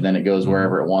surge and then it goes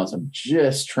wherever it wants. I'm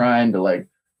just trying to like,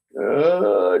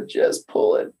 just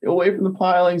pull it away from the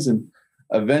pilings. And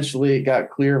eventually it got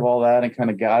clear of all that and kind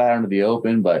of got out into the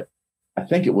open. But I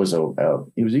think it was it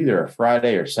was either a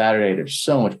Friday or Saturday. There's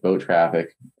so much boat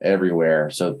traffic everywhere.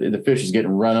 So the fish is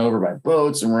getting run over by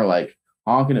boats and we're like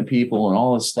honking at people and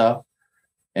all this stuff.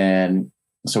 And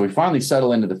so we finally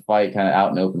settle into the fight kind of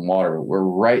out in open water. We're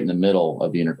right in the middle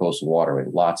of the intercoastal waterway,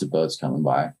 lots of boats coming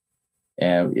by.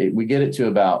 And we get it to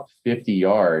about 50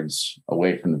 yards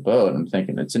away from the boat. And I'm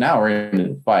thinking it's an hour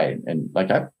into the fight. And like,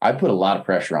 I put a lot of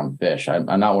pressure on the fish. I'm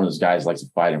not one of those guys who likes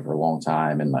to fight him for a long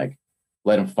time and like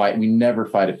let him fight. We never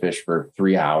fight a fish for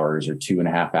 3 hours or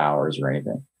 2.5 hours or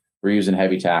anything. We're using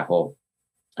heavy tackle,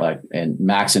 and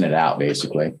maxing it out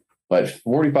basically. But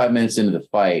 45 minutes into the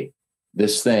fight,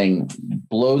 this thing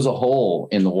blows a hole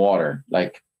in the water.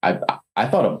 Like I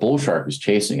thought a bull shark was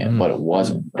chasing it, but it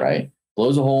wasn't, right?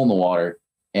 Blows a hole in the water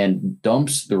and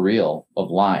dumps the reel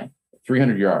of line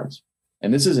 300 yards.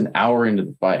 And this is an hour into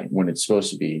the fight when it's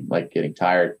supposed to be like getting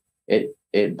tired.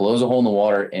 It blows a hole in the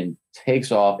water and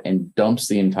takes off and dumps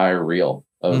the entire reel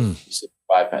of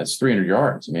 5 pounds, 300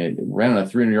 yards. I mean, it ran on a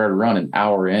 300-yard run an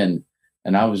hour in.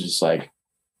 And I was just like,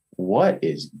 what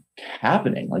is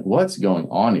happening? Like, what's going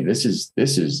on here? This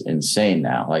is insane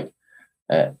now. Like,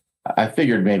 I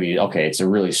figured maybe, okay, it's a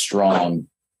really strong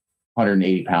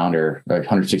 180 pounder, like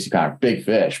 160 pounder, big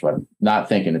fish, but not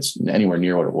thinking it's anywhere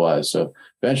near what it was. So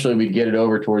eventually we get it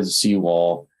over towards the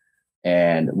seawall,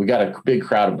 and we got a big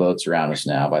crowd of boats around us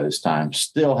now by this time.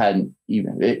 Still hadn't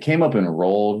even, it came up and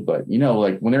rolled, but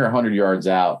like when they're 100 yards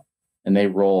out and they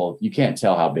roll, you can't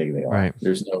tell how big they are. Right.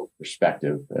 There's no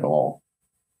perspective at all.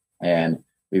 And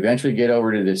we eventually get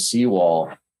over to the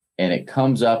seawall, and it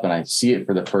comes up, and I see it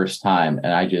for the first time.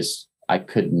 And I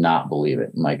could not believe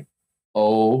it. I'm like,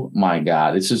 oh my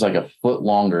God, this is like a foot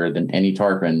longer than any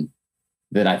tarpon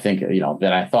that I think,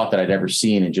 that I thought that I'd ever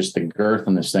seen. And just the girth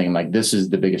on this thing, I'm like, this is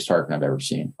the biggest tarpon I've ever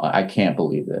seen. I can't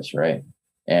believe this. Right.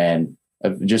 And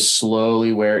just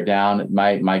slowly wear it down.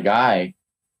 My guy,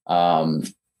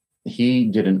 he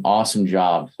did an awesome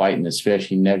job fighting this fish.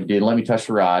 He never did let me touch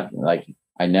the rod. Like,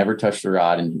 I never touched the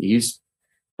rod, and he's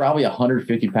probably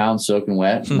 150 pounds soaking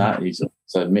wet. He's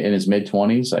in his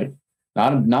mid-20s, like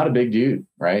not a big dude,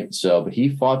 right? So, but he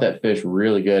fought that fish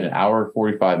really good, an hour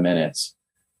 45 minutes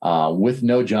with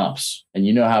no jumps. And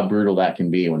you know how brutal that can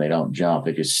be when they don't jump;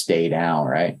 they just stay down,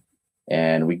 right?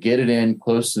 And we get it in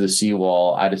close to the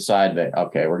seawall. I decided that,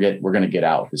 okay, we're going to get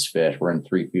out with this fish. We're in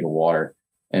 3 feet of water,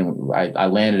 and I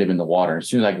landed him in the water. As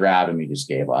soon as I grabbed him, he just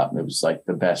gave up. It was like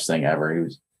the best thing ever. He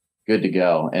was good to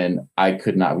go. And I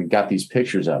could not, we got these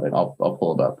pictures of it. I'll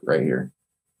pull it up right here.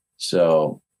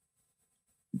 So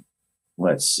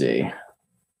let's see.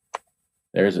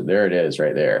 There it is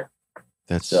right there.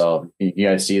 So you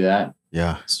guys see that?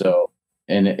 Yeah. So,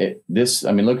 and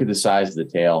look at the size of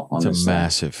the tail on this. It's a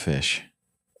massive fish.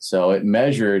 So it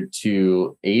measured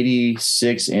to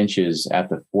 86 inches at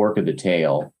the fork of the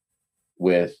tail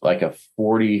with like a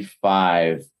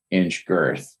 45-inch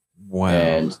girth.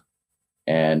 Wow.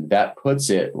 And that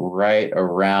puts it right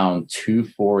around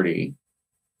 240,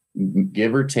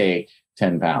 give or take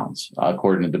 10 pounds,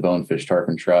 according to the Bonefish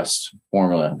Tarpon Trust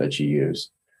formula that you use.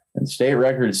 And state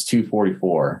record is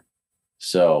 244.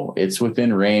 So it's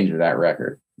within range of that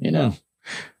record, I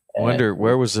wonder,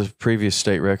 where was the previous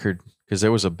state record? Because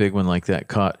there was a big one like that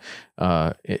caught,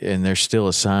 and there's still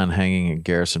a sign hanging in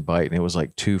Garrison Bite, and it was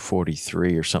like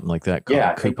 243 or something like that.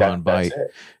 Yeah, coupon bite.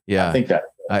 Yeah, I think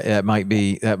that might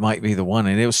be the one,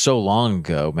 and it was so long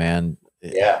ago, man.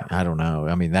 Yeah, I don't know.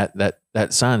 I mean,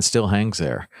 that sign still hangs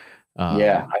there.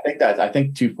 I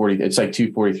think 240. It's like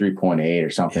 243.8 or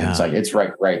something. Yeah. It's like it's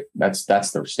right. That's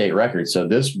the state record. So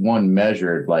this one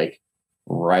measured like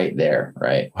right there,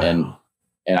 right? Wow.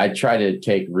 And I try to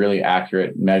take really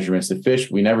accurate measurements. The fish,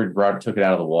 we never took it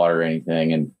out of the water or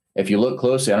anything. And if you look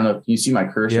closely, I don't know if you see my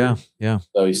cursor. Yeah.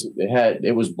 So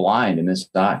it was blind in this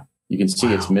eye. You can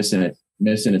see It's missing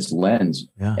its lens.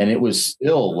 Yeah. And it was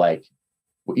still like,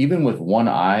 even with one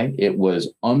eye, it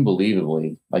was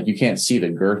unbelievably, like, you can't see the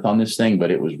girth on this thing,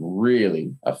 but it was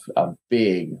really a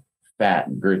big, fat,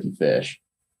 girthy fish.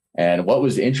 And what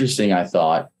was interesting, I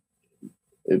thought,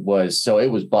 it was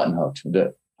button hooked.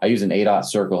 I used an 8/0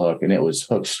 circle hook, and it was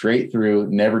hooked straight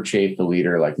through, never chafed the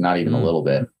leader, like not even a little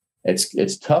bit.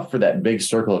 It's tough for that big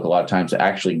circle hook a lot of times to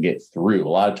actually get through. A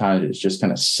lot of times it's just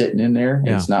kind of sitting in there, and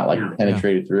it's not like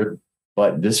penetrated through.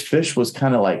 But this fish was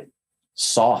kind of like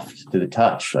soft to the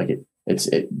touch, like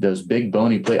those big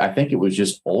bony plates. I think it was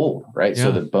just old, right?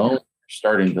 So the bone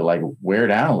starting to like wear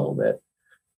down a little bit.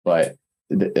 But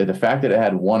the fact that it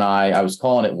had one eye, I was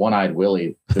calling it One-Eyed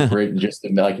Willie just to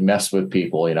like mess with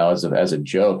people, as a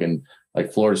joke. And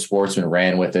like Florida Sportsman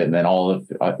ran with it, and then a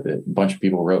bunch of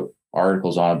people wrote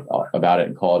articles about it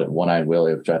and called it One-Eyed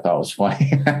Willie, which I thought was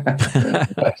funny.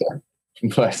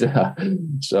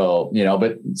 So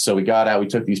we got out, we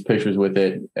took these pictures with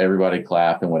it, everybody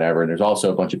clapped and whatever. And there's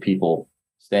also a bunch of people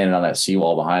standing on that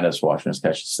seawall behind us watching us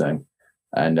catch this thing,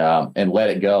 and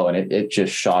let it go. And it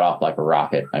just shot off like a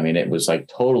rocket. I mean, it was like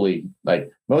totally, like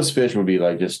most fish would be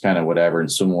like just kind of whatever in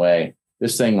some way.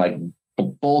 This thing like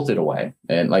bolted away,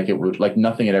 and like it was like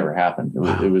nothing had ever happened.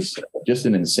 It was just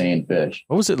an insane fish.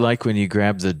 What was it like when you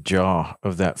grabbed the jaw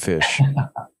of that fish?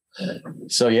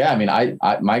 So, I mean,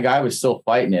 my guy was still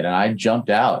fighting it, and I jumped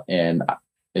out, and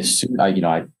as soon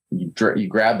you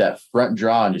grab that front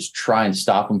jaw and just try and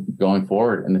stop him from going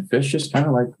forward. And the fish just kind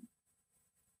of like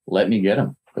let me get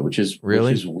him, which is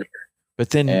weird.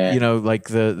 But then, like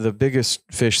the biggest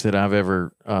fish that I've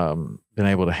ever been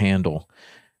able to handle,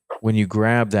 when you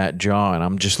grab that jaw, and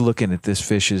I'm just looking at this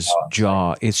fish's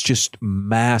jaw, it's just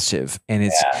massive. And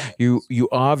it's, you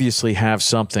obviously have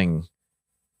something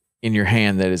in your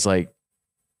hand that is like,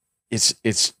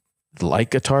 it's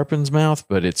like a tarpon's mouth,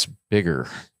 but it's bigger.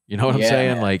 You know what I'm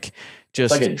saying? Man. Like,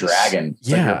 just it's like a dragon. It's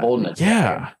like you're holding a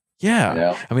dragon. Yeah. You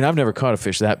know? I mean, I've never caught a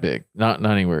fish that big, not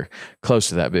anywhere close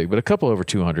to that big, but a couple over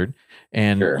 200.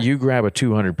 And you grab a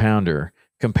 200 pounder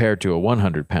compared to a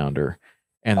 100 pounder,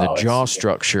 and the jaw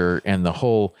structure and the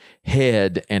whole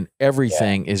head and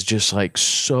everything is just like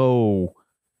so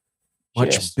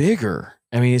much bigger.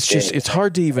 I mean, it's just, it's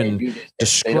hard to even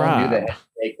describe. They don't do the head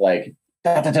shake like,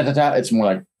 da, da, da, da, da. It's more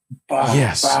like, bah,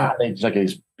 bah. It's like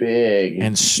this big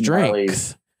and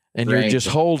strength. And you're just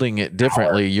holding it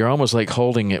differently. You're almost like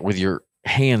holding it with your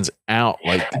hands out,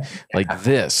 like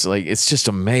this. Like, it's just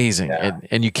amazing.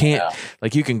 And you can't,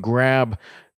 like, you can grab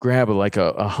like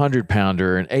a 100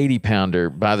 pounder, an 80 pounder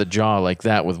by the jaw like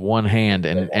that with one hand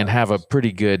and have a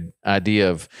pretty good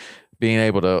idea of being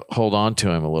able to hold on to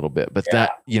him a little bit. But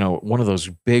that, you know, one of those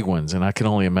big ones, and I can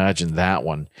only imagine that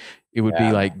one, it would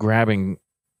be like grabbing,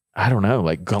 I don't know,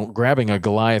 like grabbing a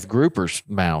Goliath grouper's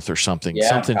mouth or something,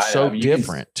 something so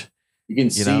different. You can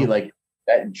see like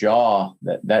that jaw,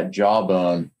 that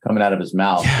jawbone coming out of his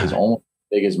mouth is almost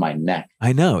as big as my neck.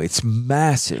 I know, it's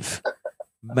massive.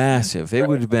 Massive. It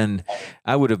would have been,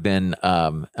 I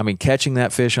mean, catching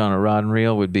that fish on a rod and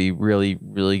reel would be really,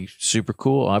 really super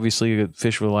cool. Obviously a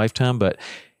fish for a lifetime, but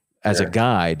as a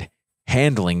guide,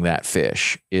 handling that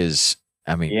fish is,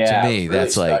 I mean, to me,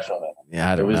 that's really like, special,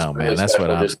 I don't know, man. That's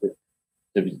what I'm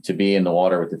to be in the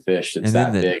water with the fish. It's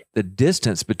that big. The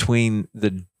distance between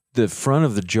the front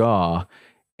of the jaw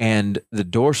and the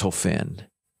dorsal fin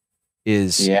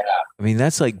is, I mean,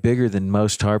 that's like bigger than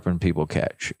most tarpon people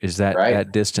catch, is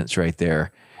that distance right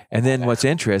there. And then what's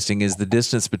interesting is the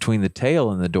distance between the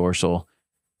tail and the dorsal.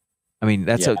 I mean,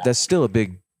 that's still a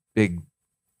big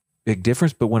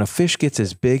difference. But when a fish gets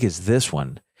as big as this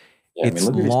one, it's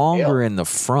longer in the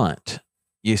front.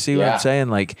 You see what I'm saying?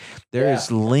 Like, there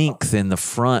is length in the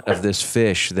front of this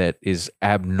fish that is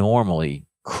abnormally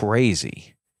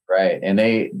crazy. Right. And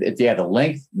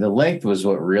the length was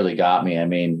what really got me. I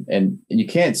mean, and you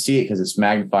can't see it because it's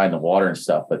magnified in the water and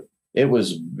stuff, but it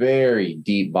was very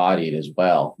deep bodied as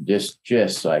well. Just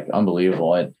like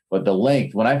unbelievable. But the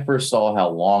length, when I first saw how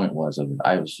long it was,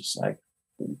 I was just like,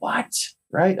 what?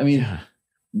 Right. I mean,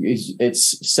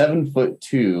 it's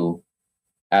 7'2"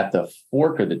 at the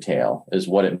fork of the tail is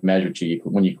what it measured to you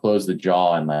when you close the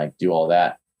jaw and like do all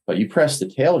that. But you press the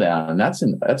tail down, and that's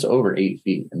over 8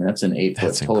 feet. I mean, that's an 8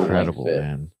 foot total. Incredible,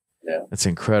 man. Yeah, that's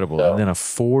incredible. So, and then a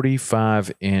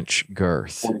 45-inch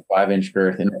girth. 45-inch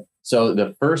girth. And so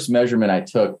the first measurement I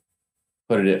took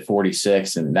put it at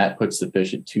 46, and that puts the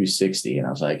fish at 260. And I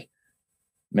was like,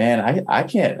 man, I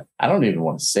can't. I don't even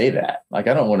want to say that. Like,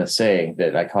 I don't want to say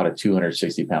that I caught a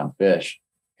 260-pound fish.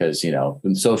 Because, you know,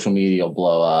 then social media will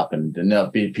blow up and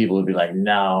people would be like,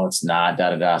 no, it's not,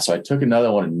 da, da, da. So I took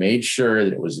another one and made sure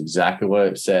that it was exactly what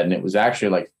it said. And it was actually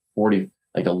like 40,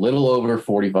 like a little over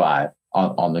 45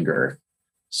 on the girth.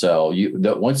 So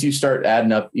once you start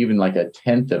adding up even like a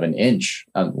tenth of an inch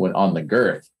on the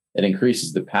girth, it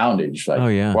increases the poundage like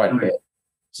quite a bit.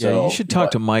 So, you should talk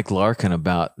to Mike Larkin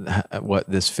about what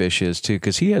this fish is too,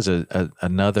 because he has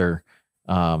another.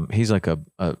 He's like a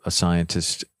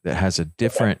scientist that has a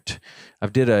different. I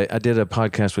did a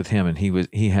podcast with him, and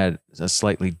he had a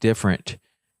slightly different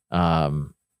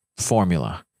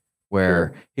formula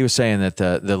where he was saying that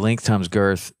the length times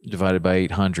girth divided by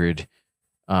 800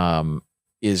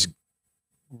 is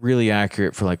really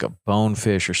accurate for like a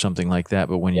bonefish or something like that.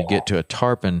 But when you get to a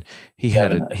tarpon, he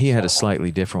had a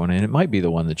slightly different one, and it might be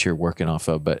the one that you're working off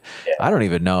of. But I don't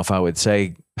even know if I would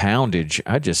say poundage.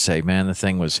 I'd just say, man, the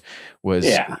thing was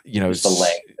you know,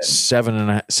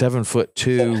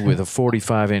 7'2" with a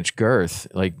 45-inch girth.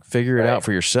 Like, figure it out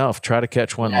for yourself. Try to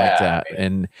catch one like that,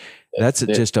 and that's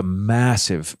just a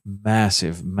massive,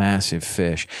 massive, massive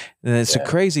fish. And it's a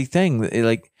crazy thing.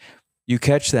 Like, you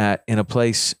catch that in a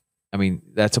place. I mean,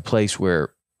 that's a place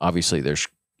where obviously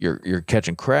you're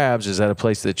catching crabs. Is that a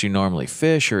place that you normally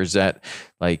fish, or is that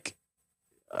like?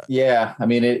 I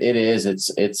mean, it is.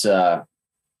 It's a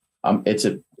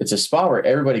spot where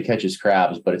everybody catches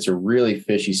crabs, but it's a really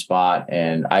fishy spot.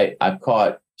 And I've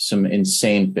caught some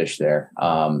insane fish there.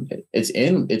 It's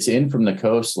in from the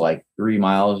coast, like 3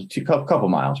 miles, couple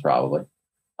miles, probably.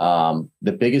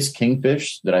 The biggest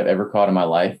kingfish that I've ever caught in my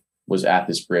life was at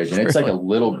this bridge. And it's like a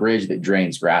little bridge that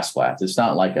drains grass flats. It's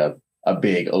not like a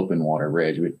big open water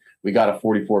bridge. We got a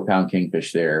 44-pound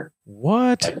kingfish there.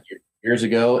 What? Like years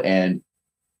ago. And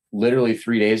literally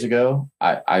 3 days ago,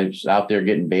 I was out there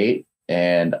getting bait,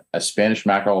 and a Spanish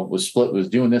mackerel was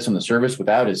doing this on the surface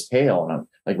without his tail. And I'm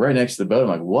like right next to the boat. I'm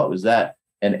like, what was that?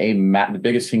 And the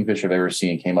biggest kingfish I've ever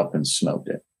seen came up and smoked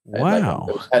it. Wow.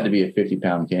 Like, it had to be a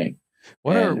 50-pound king.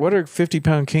 What are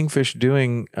 50-pound kingfish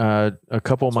doing a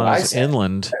couple miles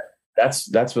inland?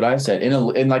 That's what I said.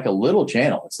 In like a little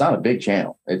channel. It's not a big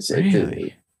channel. It's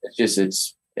very,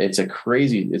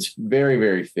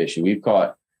 very fishy. We've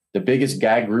caught the biggest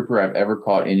gag grouper I've ever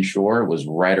caught inshore was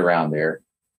right around there.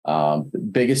 The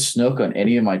biggest snook on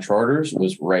any of my charters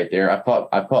was right there. I've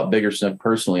caught bigger snook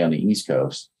personally on the East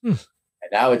Coast. And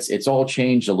now it's all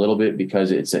changed a little bit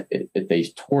because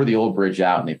they tore the old bridge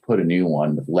out and they put a new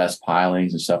one with less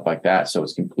pilings and stuff like that. So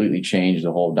it's completely changed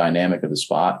the whole dynamic of the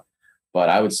spot. But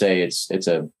I would say it's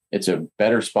a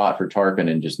better spot for tarpon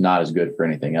and just not as good for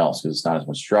anything else because it's not as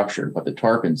much structure. But the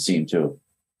tarpon seem to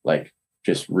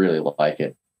just really like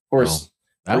it. Of course,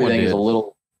 everything is a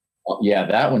little. Yeah,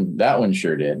 that one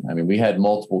sure did. I mean, we had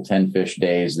multiple 10 fish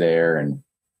days there, and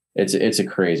it's a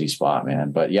crazy spot,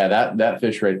 man. But yeah, that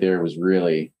fish right there was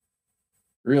really,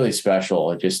 really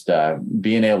special. Just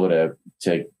being able to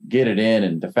get it in,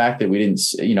 and the fact that we didn't,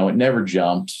 it never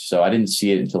jumped, so I didn't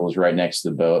see it until it was right next to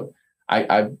the boat.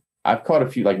 I've caught a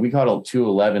few, like we caught a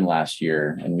 211 last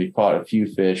year, and we caught a few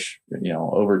fish,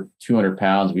 over 200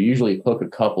 pounds. We usually hook a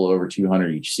couple over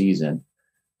 200 each season.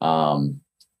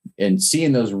 And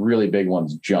seeing those really big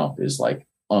ones jump is like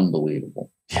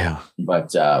unbelievable. Yeah.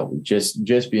 But just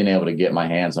being able to get my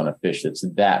hands on a fish that's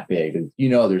that big,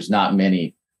 there's not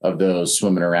many of those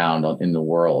swimming around in the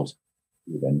world,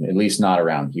 even, at least not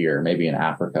around here, maybe in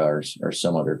Africa or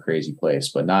some other crazy place,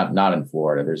 but not in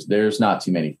Florida. There's not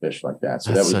too many fish like that.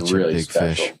 So that's that was really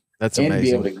special. Fish. That's amazing.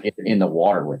 And be able to get in the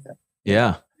water with it.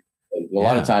 Yeah. A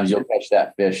lot of times you'll catch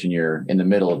that fish and you're in the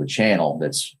middle of a channel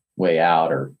that's way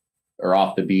out or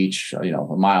off the beach, a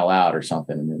mile out or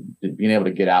something. And then being able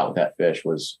to get out with that fish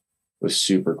was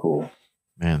super cool.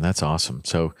 Man, that's awesome.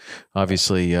 So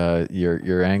obviously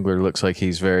your angler looks like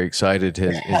he's very excited.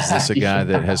 Is this a guy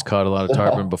that has caught a lot of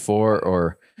tarpon before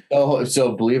or?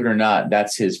 So believe it or not,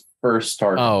 that's his first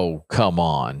tarpon. Oh, come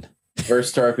on. The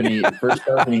first tarpon he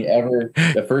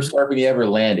ever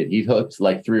landed. He hooked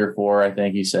like 3 or 4, I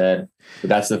think he said, but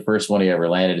that's the first one he ever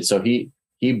landed. So he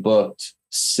booked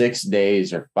 6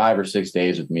 days or 5 or 6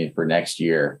 days with me for next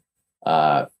year,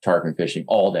 tarpon fishing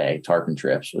all day, tarpon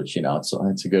trips, which,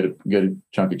 it's a good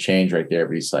chunk of change right there,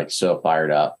 but he's like so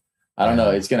fired up. I don't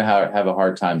know. It's going to have a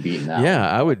hard time beating that. Yeah.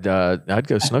 I would, I'd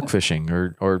go snook fishing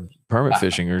or permit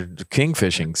fishing or king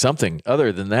fishing, something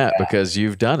other than that, because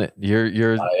you've done it.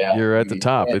 You're at the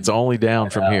top. It's only down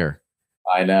from here.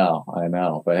 I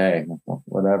know, but hey,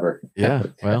 whatever. Yeah.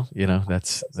 Well,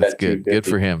 that's good. Good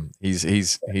for him.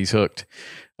 He's hooked.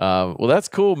 Well, that's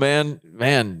cool, man.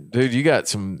 Man, dude, you got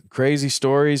some crazy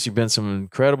stories. You've been some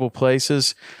incredible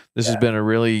places. This has been a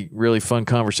really, really fun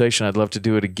conversation. I'd love to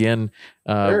do it again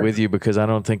with you because I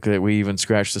don't think that we even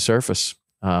scratched the surface.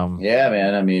 Yeah,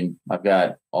 man. I mean, I've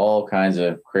got all kinds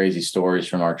of crazy stories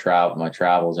from my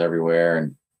travels everywhere.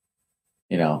 And,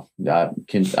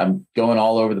 I'm going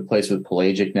all over the place with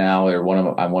Pelagic now.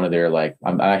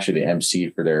 I'm actually the MC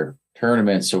for their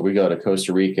tournaments. So we go to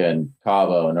Costa Rica and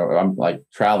Cabo, and I'm like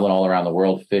traveling all around the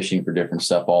world, fishing for different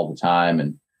stuff all the time.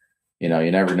 And, you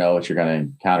never know what you're going to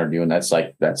encounter doing. That's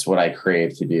what I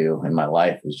crave to do in my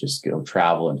life, is just go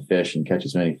travel and fish and catch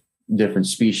as many different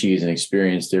species and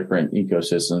experience different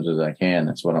ecosystems as I can.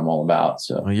 That's what I'm all about.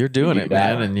 So you're doing it,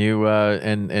 man. And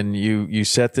you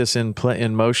set this in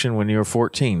motion when you were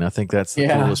 14. I think that's the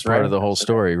coolest part of the whole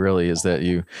story, really, is that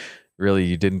you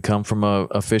didn't come from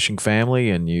a fishing family,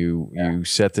 and you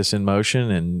set this in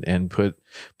motion and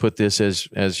put this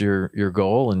as your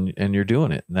goal, and you're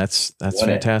doing it. And that's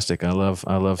fantastic. I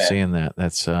love seeing that.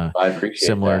 That's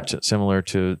similar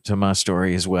to my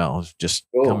story as well. Just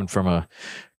coming from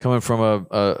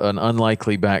an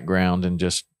unlikely background and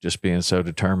just being so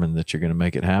determined that you're going to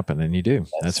make it happen, and you do.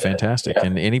 That's fantastic.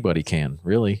 And anybody can,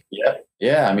 really. Yeah.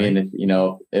 Yeah. I mean,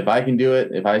 if I can do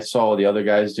it, if I saw the other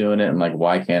guys doing it, I'm like,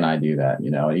 why can't I do that?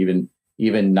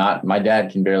 Even not, my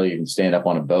dad can barely even stand up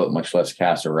on a boat, much less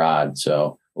cast a rod.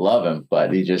 So love him,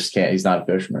 but he just can't, he's not a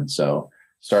fisherman. So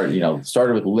started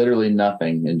with literally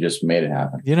nothing and just made it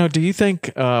happen. Do you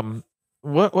think,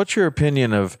 what's your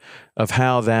opinion of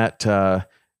how that,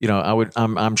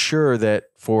 I'm sure that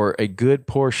for a good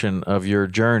portion of your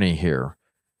journey here,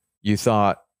 you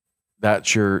thought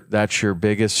that's your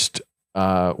biggest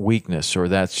weakness, or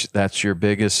that's your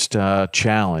biggest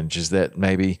challenge, is that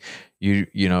maybe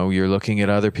you're looking at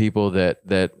other people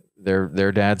that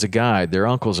their dad's a guide, their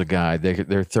uncle's a guide,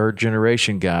 they're third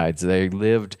generation guides. They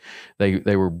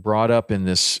were brought up in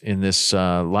this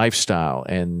lifestyle,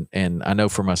 and I know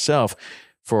for myself,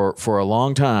 for a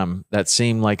long time that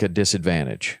seemed like a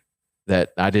disadvantage,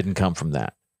 that I didn't come from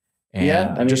that. And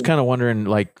Yeah, I'm just kind of wondering,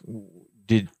 like,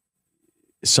 did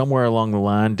somewhere along the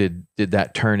line did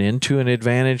that turn into an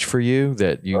advantage for you,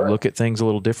 that you look at things a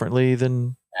little differently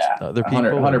than other people?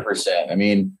 100%. I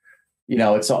mean,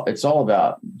 it's all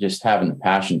about just having the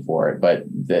passion for it, but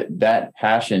that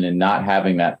passion and not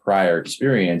having that prior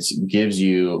experience gives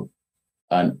you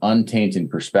an untainted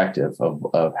perspective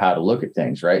of how to look at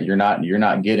things, right? You're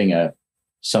not getting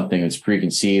something that's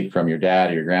preconceived from your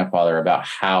dad or your grandfather about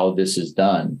how this is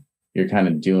done. You're kind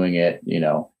of doing it,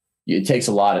 it takes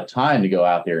a lot of time to go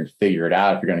out there and figure it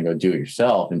out if you're going to go do it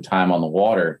yourself, and time on the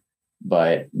water,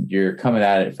 but you're coming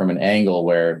at it from an angle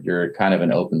where you're kind of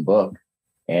an open book,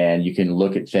 and you can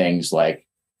look at things like,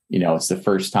 it's the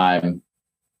first time,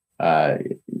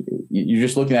 you're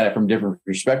just looking at it from different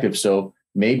perspectives. So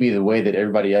maybe the way that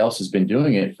everybody else has been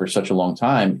doing it for such a long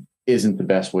time isn't the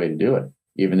best way to do it,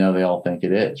 even though they all think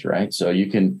it is, right? So you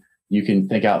can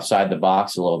think outside the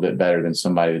box a little bit better than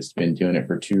somebody that's been doing it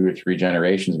for 2 or 3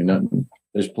 generations. I mean,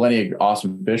 there's plenty of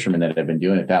awesome fishermen that have been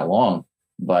doing it that long,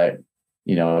 but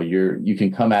you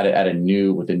can come at it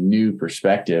with a new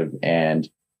perspective, and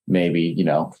maybe,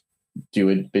 do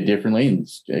it a bit differently and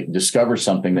discover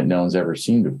something that no one's ever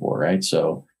seen before. Right.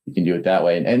 So you can do it that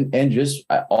way. And just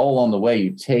all along the way,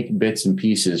 you take bits and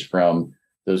pieces from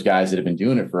those guys that have been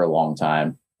doing it for a long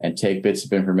time, and take bits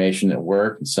of information that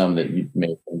work and some that you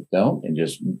may think don't, and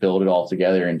just build it all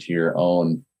together into your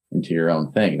own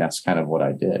thing. And that's kind of what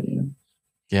I did,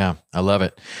 Yeah, I love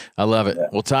it. Yeah.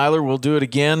 Well, Tyler, we'll do it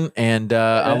again, and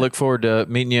I look forward to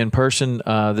meeting you in person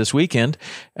this weekend,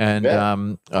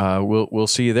 and we'll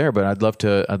see you there. But I'd love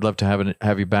to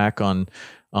have you back on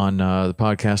the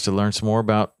podcast to learn some more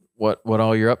about what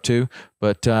all you're up to.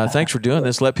 But thanks for doing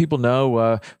this. Let people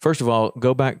know. First of all,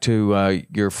 go back to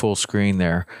your full screen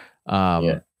there.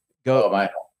 Yeah,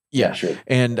 sure.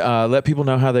 And let people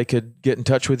know how they could get in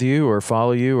touch with you, or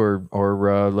follow you, or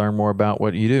learn more about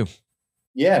what you do.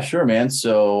 Yeah, sure, man.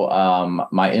 So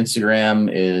my Instagram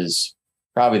is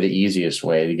probably the easiest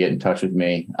way to get in touch with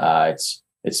me.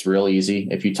 It's real easy.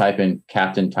 If you type in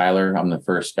Captain Tyler, I'm the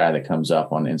first guy that comes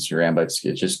up on Instagram, but it's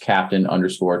just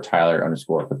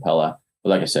Captain_Tyler_Kapela. But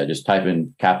like I said, just type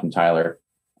in Captain Tyler.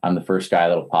 I'm the first guy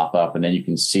that'll pop up, and then you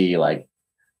can see, like,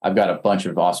 I've got a bunch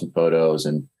of awesome photos,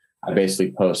 and I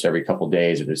basically post every couple of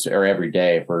days or every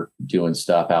day if we're doing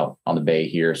stuff out on the bay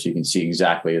here. So you can see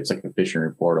exactly, it's like a fishing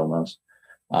report almost.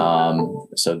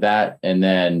 So that, and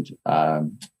then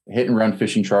Hit and Run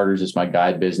Fishing Charters is my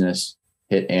guide business.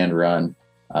 Hit and Run.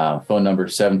 Phone number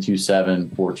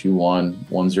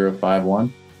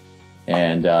 727-421-1051.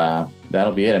 And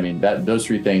that'll be it. I mean, those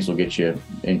 3 things will get you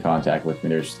in contact with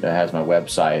me. That has my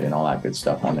website and all that good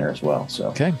stuff on there as well. So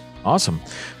okay. Awesome.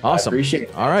 I appreciate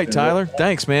it. All right, Tyler.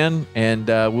 Thanks, man. And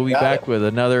we'll be back with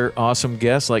another awesome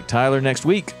guest like Tyler next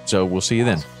week. So we'll see you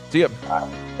then. See ya.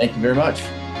 Thank you very much.